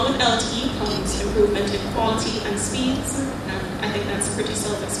 Along with LTE comes improvement in quality and speeds, and I think that's pretty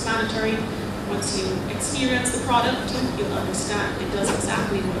self-explanatory. Once you experience the product, you'll understand it does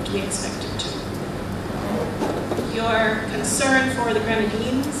exactly what we expect it to. Your concern for the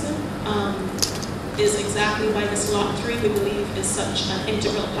Grenadines is exactly why this Lot 3, we believe, is such an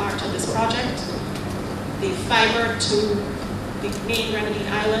integral part of this project. The fiber to the main Grenadine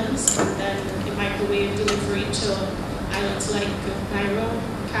islands, and then the microwave delivery to islands like Nairo,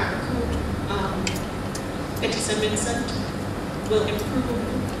 Carriacou, Petit St. Vincent, will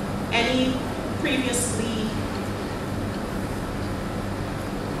improve any previously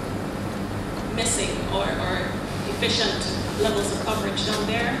missing or deficient levels of coverage down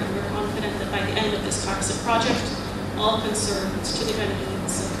there, and we're confident that by the end of this CARCIP project, all concerns to the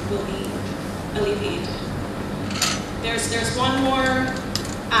Grenadines will be alleviated. There's one more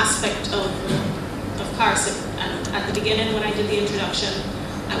aspect of CARCIP, and at the beginning when I did the introduction,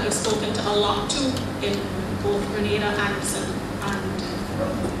 I would have spoken to a lot too in both Grenada and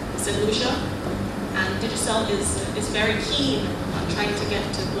St. Lucia, and Digicel is very keen on trying to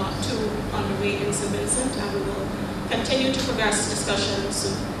get to Block 2 underway in St. Vincent, and we will continue to progress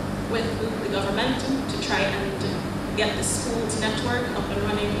discussions with the government to try and get the schools network up and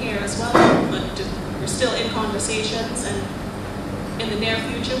running here as well, but we're still in conversations, and in the near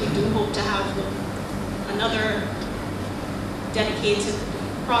future we do hope to have another dedicated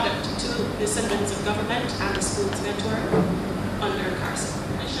product to the St. Vincent government and the schools network under CARCIP.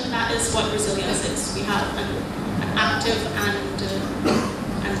 And that is what resilience is. We have an active and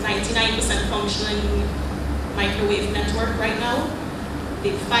 99% functioning microwave network right now.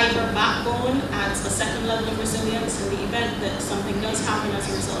 The fiber backbone adds a second level of resilience in the event that something does happen as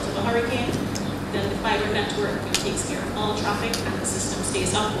a result of a hurricane. Then the fiber network takes care of all traffic and the system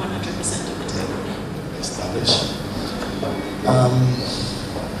stays up 100% of the time. Established.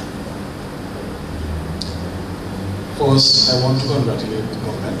 First, I want to congratulate the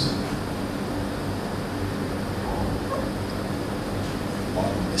government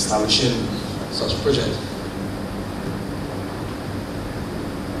on establishing such a project.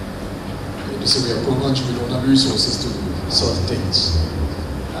 I mean, to say we are a poor country, we don't have resources to do certain things.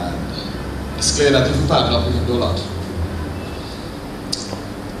 And it's clear that if we partner up, we can do a lot.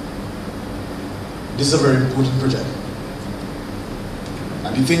 This is a very important project.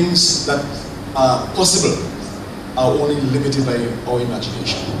 And the things that are possible are only limited by our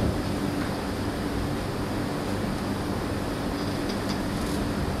imagination.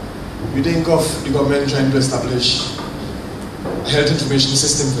 We think of the government trying to establish a health information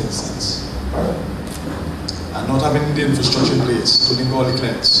system, for instance, and not having the infrastructure in place to link all the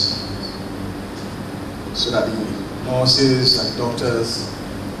clinics, so that the nurses and doctors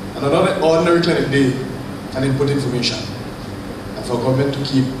and another ordinary clinic, they can input information, and for government to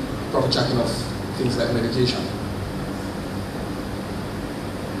keep proper tracking of things like medication.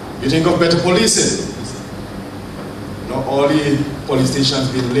 You think of better policing. You know, all the police stations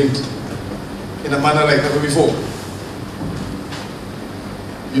being linked in a manner like never before.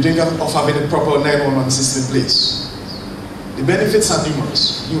 You think of having a proper 911 system in place. The benefits are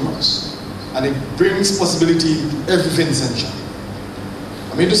numerous, and it brings possibility to everything essential.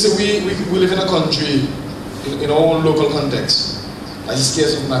 I mean to say we live in a country in our own local context that is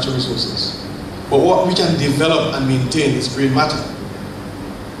scarce of natural resources. But what we can develop and maintain is brain matter.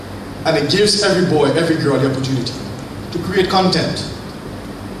 And it gives every boy, every girl the opportunity to create content,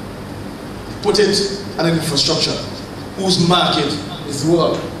 put it in an infrastructure whose market is the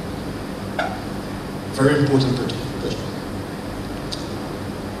world. Very important project.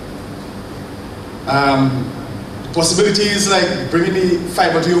 Possibilities like bringing the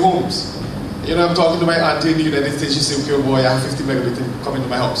fiber to your homes. You know, I'm talking to my auntie in the United States, she says, okay, boy, I have 50 megabits coming to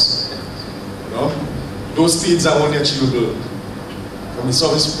my house. You know, those speeds are only achievable from the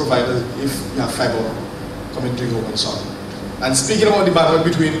service provider if you have fiber coming to your home and so on. And speaking about the bandwidth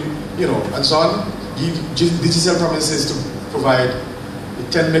between, you know, and so on, Digicel promises to provide a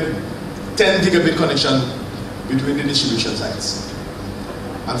 10 gigabit connection between the distribution sites.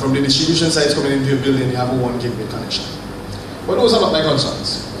 And from the distribution sites coming into your building, you have a 1 gigabit connection. But those are not my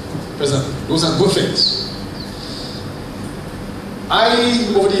concerns. Presently, those are good things.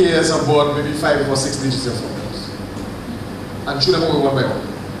 I, over the years, have bought maybe 5 or 6 Digicel phones and threw them away one by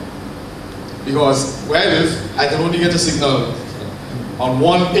one. Because where I live, I can only get a signal on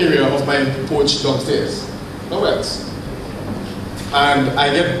one area of my porch downstairs, nowhere else. And I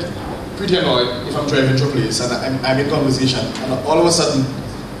get pretty annoyed if I'm driving to a place and I'm in conversation, and all of a sudden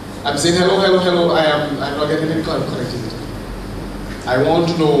I'm saying hello, hello, hello, I'm not getting any connectivity. I want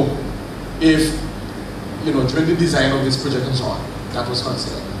to know if, you know, during the design of this project and so on, that was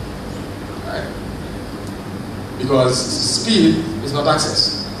considered, right? Because speed is not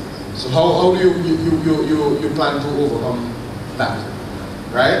access. So how do you plan to overcome that,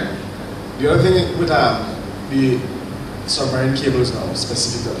 right? The other thing with the submarine cables now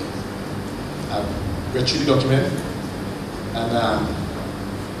specifically, read through the document, and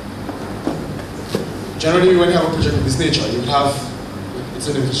generally when you have a project of this nature, you have, it's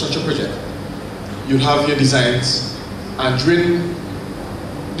an infrastructure project, you have your designs, and during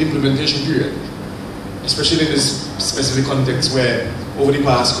the implementation period, especially in this specific context where over the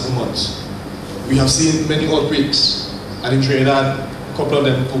past couple months, we have seen many earthquakes, and in Trinidad, a couple of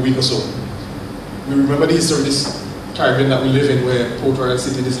them per week or so. We remember the history of this Caribbean that we live in where Port Royal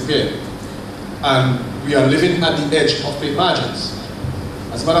City disappeared. And we are living at the edge of plate margins.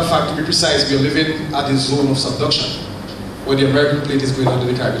 As a matter of fact, to be precise, we are living at the zone of subduction, where the American plate is going under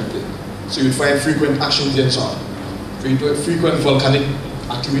the Caribbean plate. So you'd find frequent actions and so on. Frequent volcanic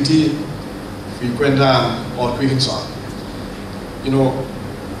activity, frequent earthquake and so on. You know,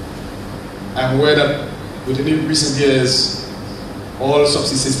 I'm aware that within recent years, all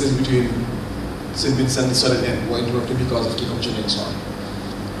subsea systems between St. Vincent and the southern end were interrupted because of decompression and so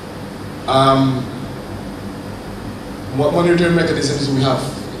on. What monitoring mechanisms would we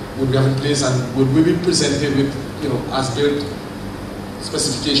have in place, and would we be presented with, you know, as-built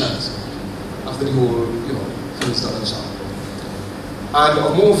specifications after the whole, you know, thing is done and so on? And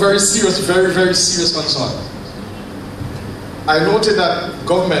a more very serious, very, very serious concern. I noted that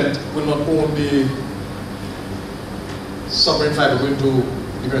government will not own the submarine fiber going to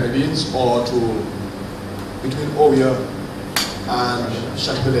the Grenadines or to between Oya and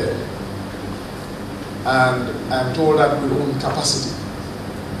Chateaubriand. And I'm told that we own capacity.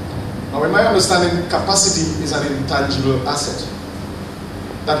 Now, in my understanding, capacity is an intangible asset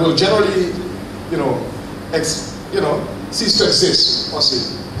that will generally, you know, cease to exist,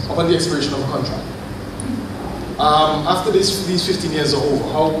 possibly, upon the expiration of a contract. After these 15 years are over,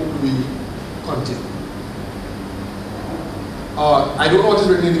 how would we continue? I don't know what is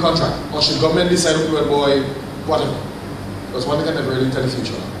written in the contract, or should government decide, okay, well, boy, whatever? Because one can never really tell the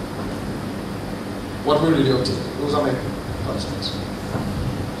future. What will really obtain? Those are my concerns.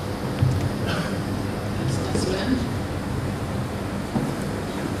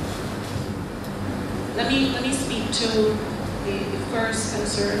 Let me speak to the first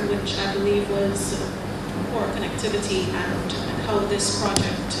concern, which I believe was poor connectivity and how this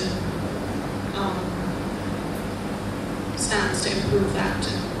project stands to improve that.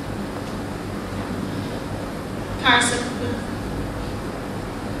 CARCIP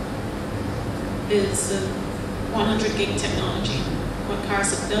is 100 gig technology. What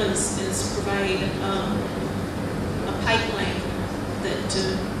CARCIP does is provide a pipeline that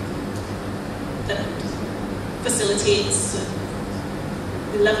facilitates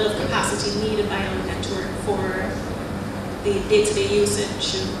the level of capacity needed by our network for the day-to-day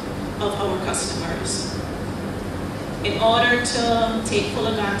usage of our customers. In order to take full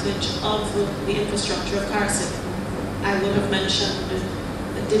advantage of the infrastructure of CARCIP, I would have mentioned that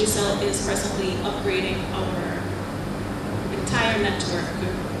Digicel is presently upgrading our entire network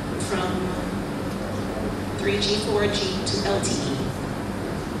from 3G, 4G to LTE.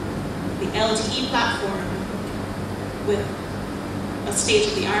 The LTE platform with a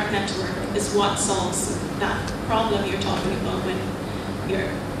state-of-the-art network is what solves that problem you're talking about when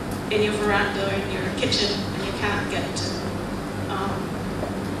you're in your veranda or in your kitchen and you can't get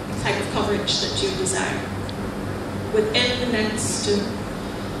the type of coverage that you desire. Within the next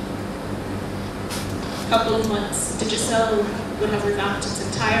couple of months, Digicel would have revamped its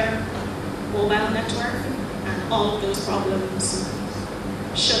entire mobile network, and all of those problems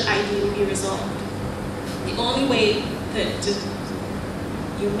should ideally be resolved. The only way that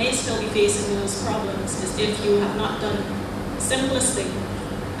you may still be facing those problems is if you have not done the simplest thing,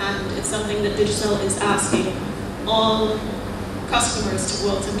 and it's something that Digicel is asking all customers to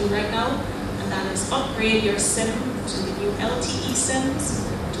go out and do right now, and that is upgrade your SIM to the new LTE SIMs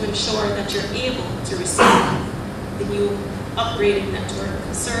to ensure that you're able to receive the new upgraded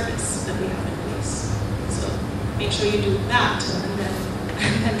network service that we have in place. So make sure you do that, and then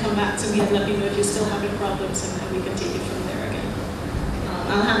come back to me and let me know if you're still having problems, and then we can take it from there again.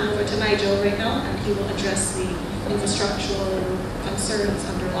 I'll hand over to Nigel right now, and he will address the infrastructural concerns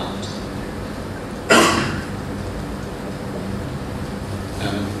under lot.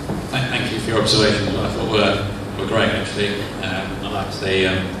 Thank you for your observations. I thought were great, actually. I liked the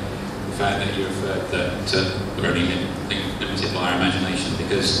fact that you referred that we're only limited by our imagination,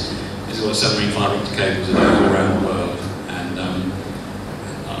 because this is what submarine fibre optic cables are doing all around the world. And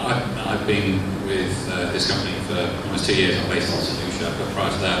I've been with this company for almost 2 years. I'm based in St. Lucia, but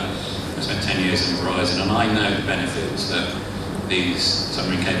prior to that, I spent 10 years in Verizon, and I know the benefits that these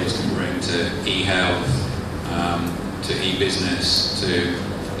submarine cables can bring to e-health, to e-business, to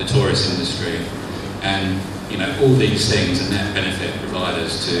the tourist industry, and you know, all these things are net benefit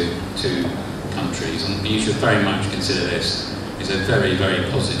providers to countries, and you should very much consider this as a very, very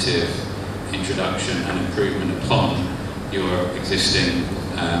positive introduction and improvement upon your existing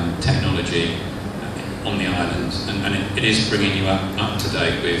technology on the islands, and it is bringing you up to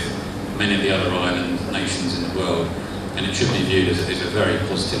date with many of the other island nations in the world, and it should be viewed as a very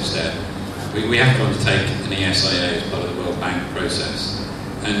positive step. We have to undertake an ESIA as part of the World Bank process,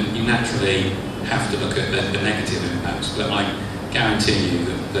 and you naturally have to look at the negative impacts, but I guarantee you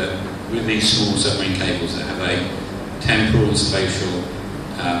that with these small submarine cables that have a temporal, spatial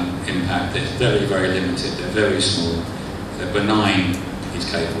impact. It's very, very limited. They're very small. They're benign, these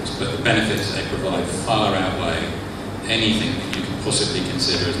cables, but the benefits they provide far outweigh anything that you can possibly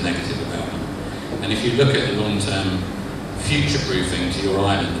consider as negative about them. And if you look at the long-term future-proofing to your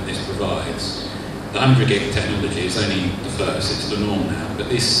island that this provides, the 100 gig technology is only the first, it's the norm now, but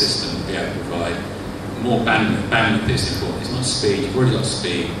this system will be able to provide more bandwidth. Bandwidth is important. It's not speed, you've already got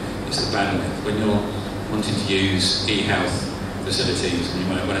speed, it's the bandwidth. When you're wanting to use e-health facilities,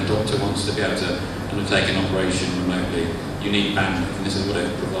 and when a doctor wants to be able to undertake an operation remotely, you need bandwidth, and this is what it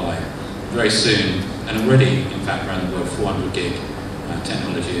will provide. Very soon, and already, in fact, around the world, 400 gig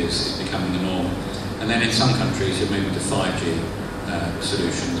technology is becoming the norm. And then in some countries, you're moving to 5G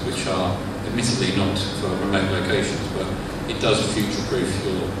solutions, which are admittedly not for remote locations, but it does future-proof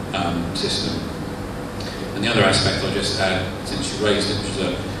your system. And the other aspect I'll just add, since you raised it, which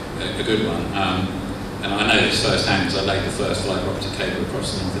is a good one, and I know this firsthand because I laid the first fibre optic cable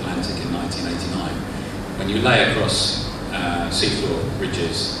across the North Atlantic in 1989. When you lay across seafloor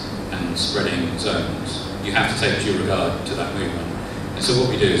ridges and spreading zones, you have to take due regard to that movement. And so what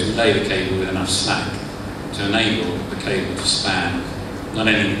we do is we lay the cable with enough slack to enable the cable to span not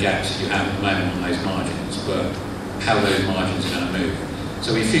only the gaps that you have at the moment on those margins, but how those margins are going to move.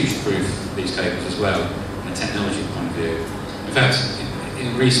 So we future-proof these cables as well from a technology point of view. In fact,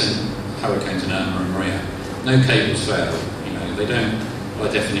 in recent hurricanes in Irma and Maria, no cables fail. You know, they don't,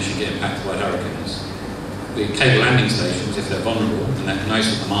 by definition, get impacted by hurricanes. The cable landing stations, if they're vulnerable, and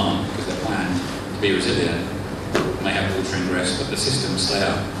most of them aren't because they're planned to be resilient, may have water ingress, but the systems stay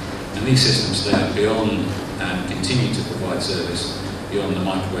up. And these systems stay up beyond and continue to provide service beyond the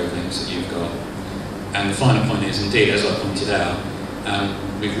microwave links that you've got. And the final point is, indeed, as I pointed out,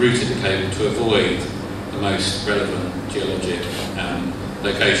 we've routed the cable to avoid the most relevant geologic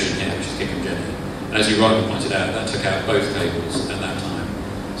location here, which is Kickhamjeni. And as you rightly pointed out, that took out both cables at that time.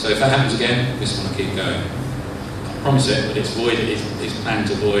 So if that happens again, we just want to keep going. I promise it, but it's planned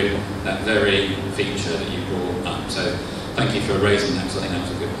to avoid that very feature that you brought up. So thank you for raising that, because I think that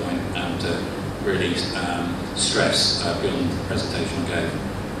was a good point to really stress beyond the presentation I gave.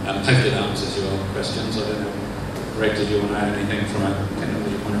 Hopefully that answers your questions. I don't know, Greg, did you want to add anything from a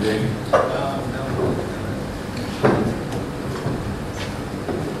technology point of view?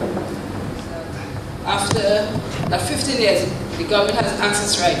 After that 15 years, the government has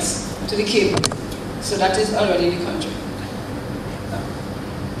access rights to the cable. So that is already in the country.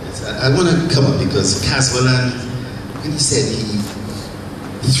 Yes, I want to come up because Caswell, when he said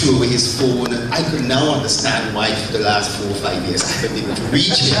he threw away his phone, I could now understand why for the last 4 or 5 years I haven't been able to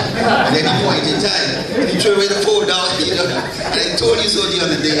reach him at any point in time. And he threw away the phone now, you know, and I told you so the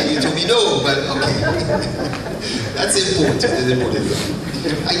other day and you told me no, but okay. That's important, it's important.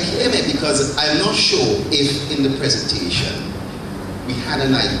 I came in because I'm not sure if in the presentation we had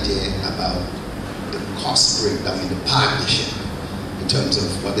an idea about the cost breakdown in the partnership in terms of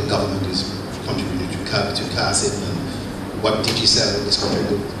what the government is contributing to CARCIP and what Digicel is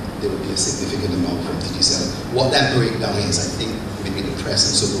contributing. There will be a significant amount from Digicel. What that breakdown is, I think maybe the press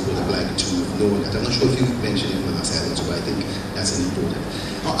and so on would have liked to know that. I'm not sure if you mentioned it last time, but I think that's an important.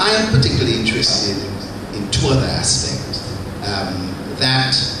 Now, I am particularly interested in two other aspects.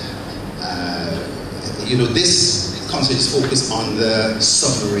 You know, this concept is focused on the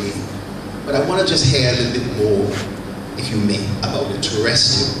submarine, but I want to just hear a little bit more, if you may, about the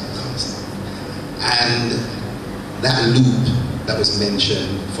terrestrial concept. And that loop that was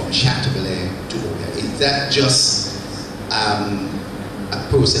mentioned from Chateaubriand to Oya, is that just a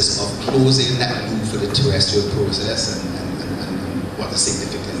process of closing that loop for the terrestrial process and what the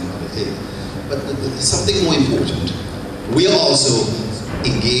significance of it is? But there's something more important. We are also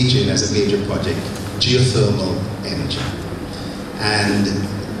engaging as a major project geothermal energy. And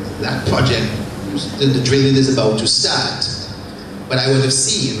that project, the drilling is about to start. But I would have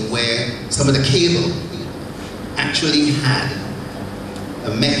seen where some of the cable actually had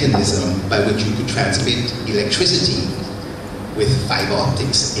a mechanism by which you could transmit electricity with fiber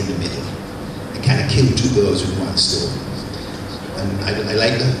optics in the middle. It kind of killed two birds with one stone. And I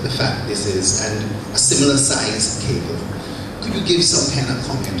like the fact this is, and a similar size cable. Could you give some kind of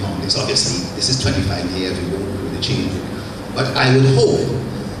comment on this? Obviously, this is 25 years, we won't really change it. But I would hope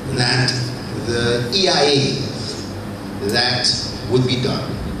that the EIA that would be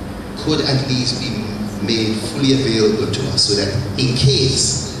done could at least be made fully available to us so that in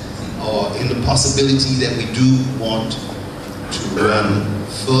case or in the possibility that we do want to run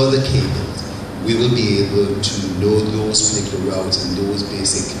further cables, we will be able to know those particular routes and those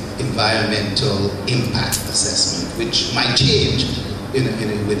basic environmental impact assessment, which might change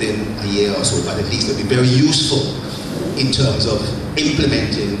within a year or so, but at least it'll be very useful in terms of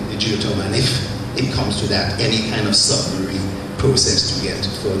implementing the geothermal, and if it comes to that, any kind of submarine process to get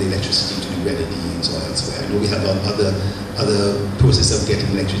for the electricity to the Grenadines or elsewhere. I know we have other process of getting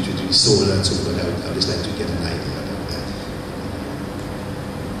electricity to the solar and so on, but I would just like to get an idea about that.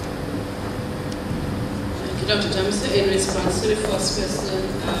 Thank you, Dr. Thompson. In response to the first question,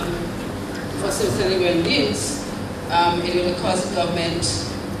 facilitating Grenadines, it will cost the government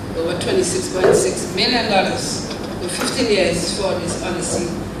over $26.6 million for 15 years for this undersea.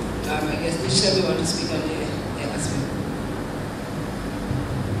 I guess Digicel we want to speak on the aspect.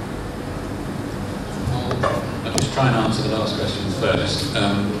 I'll just try and answer the last question first.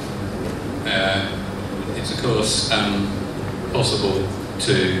 It's of course possible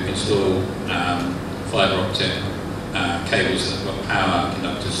to install fibre optic cables that have got power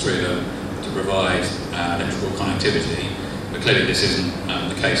conductors through them to provide electrical connectivity, but clearly this isn't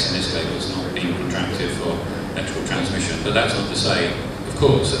the case in this cable. It's not being contracted for electrical transmission. But that's not to say, of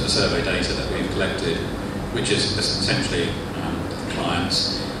course, that the survey data that we've collected, which is essentially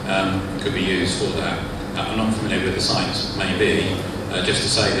clients, could be used for that. I'm not familiar with the science, maybe, just to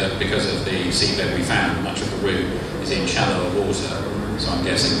say that because of the seabed we found, much of the route is in shallower water, so I'm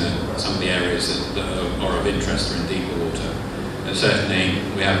guessing that some of the areas that are of interest are in deeper water. And certainly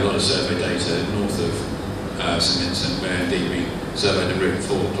we have a lot of survey data north of St Vincent, where indeed we surveyed the route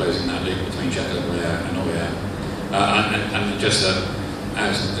for closing that loop between Châteaubriand and Orient. And just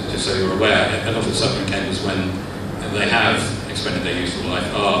so you're aware, a lot of submarine cables, when they have expended their useful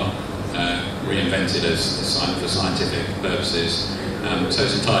life, are reinvented for scientific purposes. So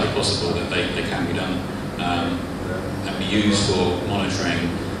it's entirely possible that they can be done and be used for monitoring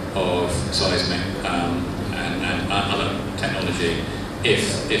of seismic and other technology,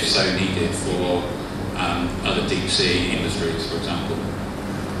 if so needed, for other deep sea industries, for example.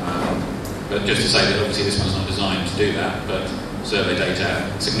 But just to say that obviously this one's not designed to do that, but survey data,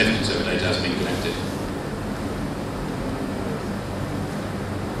 significant survey data has been collected.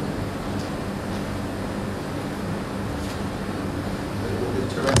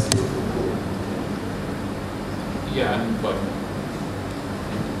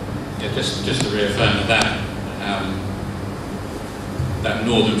 Just to reaffirm that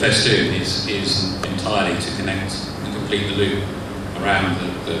northern festoon is entirely to connect and complete the loop around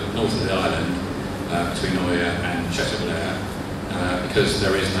the north of the island between Oya and Châteaubriand, because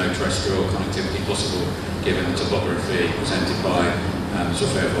there is no terrestrial connectivity possible given the topography presented by the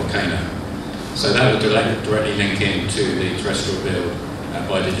Soufrière volcano. So that will directly link into the terrestrial build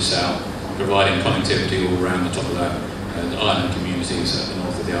by Digicel, providing connectivity all around the top of that, the island communities at the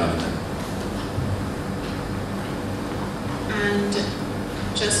north of the island. And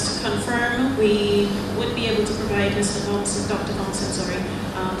just to confirm, we would be able to provide Dr. Thompson,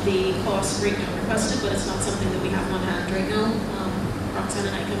 the cost breakdown requested, but it's not something that we have on hand right now. Roxanne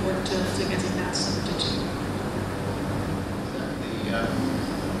and I can work to getting that submitted to you.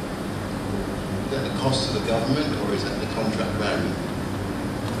 Is that the cost to the government, or is that the contract value?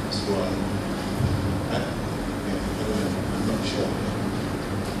 That's one. I'm not sure.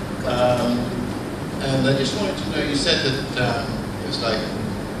 And I just wanted to know, you said that it was like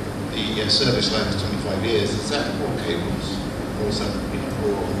the service life is 25 years. Is that all cables? Or submarine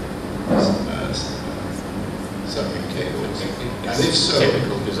cables? And if so,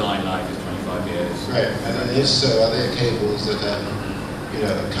 typical design life is 25 years. Right, and then if so, are there cables that are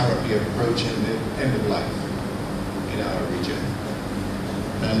currently approaching the end of life in our region?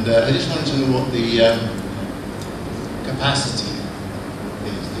 And I just wanted to know what the capacity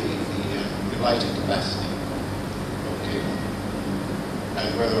is, the lighting capacity of the cable, and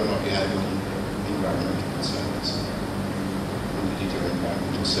whether or not you have any environmental concerns when you did your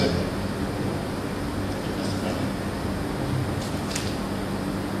environmental survey.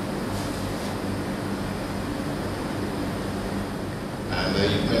 And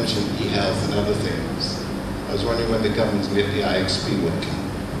you mentioned e-health and other things. I was wondering when the government's going to get the IXP working.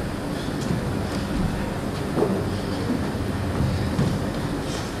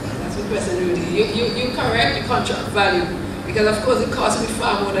 You correct the contract value, because of course it costs me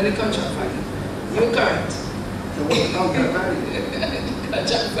far more than the contract value. You're correct. So what's the contract value?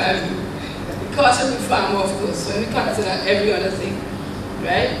 Contract value. It costs me far more, of course, so we consider every other thing,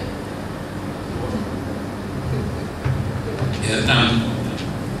 right? Yeah,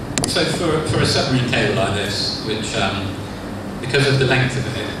 so for a submarine cable like this, which because of the length of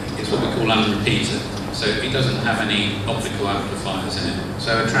it, it's what we call unrepeated. So it doesn't have any optical amplifiers in it.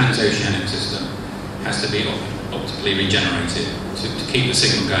 So a transoceanic system has to be optically regenerated to keep the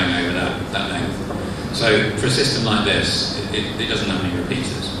signal going over that length. So for a system like this, it doesn't have any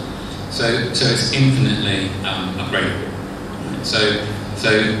repeaters. So it's infinitely upgradable. So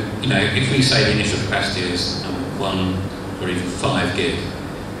you know, if we say the initial capacity is 1 or even 5 gig,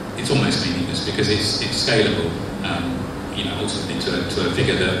 it's almost meaningless because it's scalable. You know, ultimately to a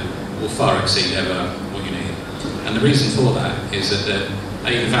figure that will far exceed ever what you need. And the reason for that is that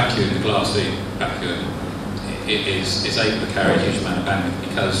the vacuum, the glass vacuum, is able to carry a huge amount of bandwidth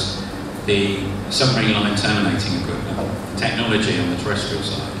because the submarine line terminating equipment, technology on the terrestrial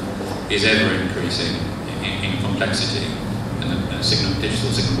side, is ever increasing in complexity, and the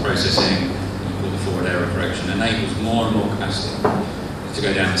digital signal processing, or the forward error correction, enables more and more capacity to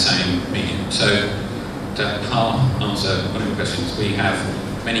go down the same medium. So to answer one of your questions, we have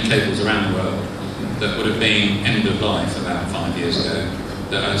many cables around the world that would have been end of life about 5 years ago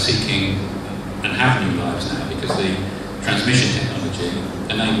that are seeking and have new lives now because the transmission technology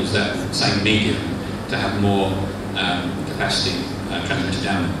enables that same medium to have more capacity transmitted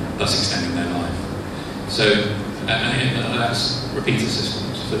down, thus extending their life. So that's repeater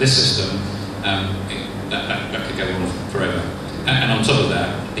systems. For this system, that could go on forever. And on top of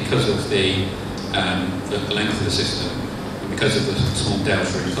that, because of the length of the system, and because of the small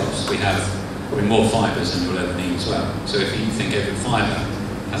delta in cost, we have probably more fibres than you'll ever need as well. So if you think every fibre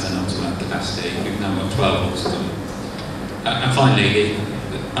has an ultimate capacity, we've now got 12 volts of them. And finally,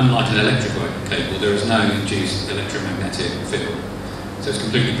 unlike an electrical cable, there is no induced electromagnetic field. So it's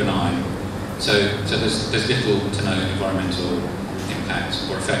completely benign. So there's little to no environmental impact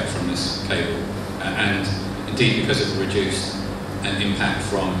or effect from this cable. And indeed, because of the reduced impact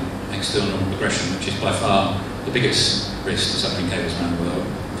from external aggression, which is by far the biggest risk to submarine cables around the world,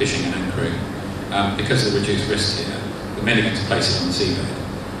 fishing and anchoring, because of the reduced risk here, we're merely going to place it on the seabed.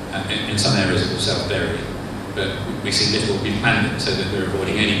 In some areas it will self-bury, but we see little, we planned it so that we're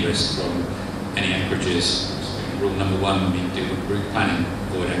avoiding any risk from any anchorages. Rule number 1, we do route planning,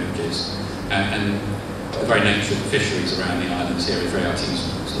 avoid anchorages. And the very nature of the fisheries around the islands here is very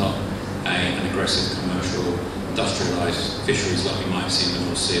artisanal. It's not an aggressive commercial, industrialised fisheries like we might see in the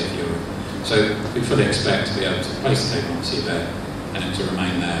North Sea of Europe. So we fully expect to be able to place the cable on the seabed and it to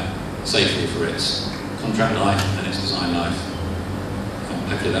remain there safely for its contract life and its design life.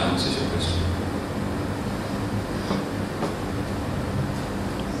 Hopefully that answers your question.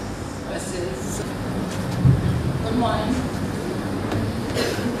 Questions? Good morning.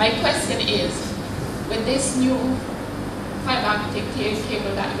 My question is, with this new fiber optic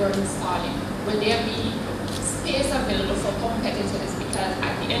cable that you're installing, will there be space available for competitors? Because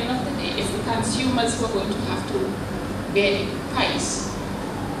at the end of the day, it's the consumers who are going to have to bear the price.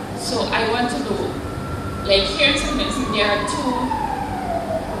 So I want to know, like here in St. Vincent, there are 2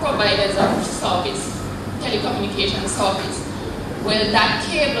 providers of service, telecommunication service. Will that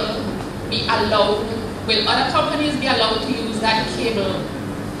cable be allowed, will other companies be allowed to use that cable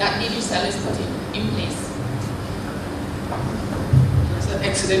that Digicel is putting in place? That's an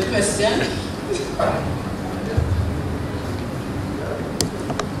excellent question.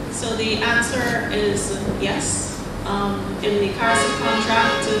 So the answer is yes. In the CARCIP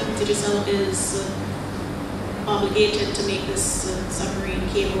contract, Digicel is obligated to make this submarine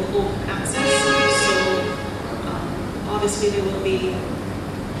cable open access. So obviously there will be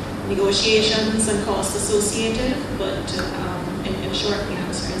negotiations and costs associated, but in short the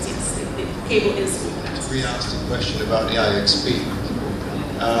answer is yes, the cable is open access. We asked a question about the IXP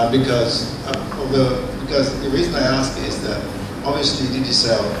because the reason I ask is that obviously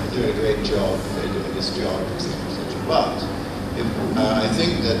Digicel is doing a great job. They're doing this job, etc. But I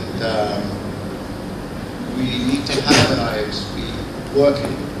think that we need to have an IXP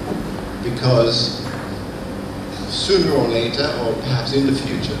working because sooner or later, or perhaps in the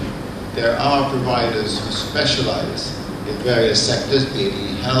future, there are providers who specialize in various sectors, be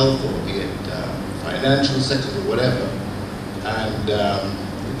it health or be it financial sectors or whatever. And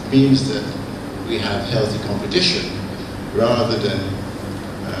it means that we have healthy competition rather than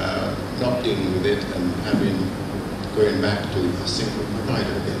not dealing with it and going back to a single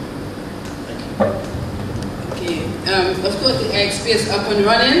provider again. Thank you. Okay. Of course, the IXP is up and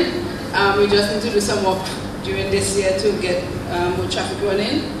running. We just need to do some work during this year to get more traffic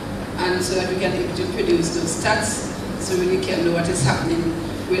running, and so that we can be able to produce those stats, so we can know what is happening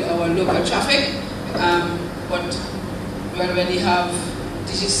with our local traffic. But we already have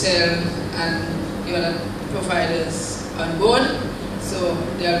Digicel and the other providers on board, so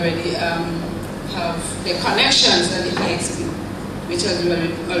they already have the connections and the IXP, which has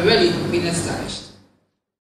already been established.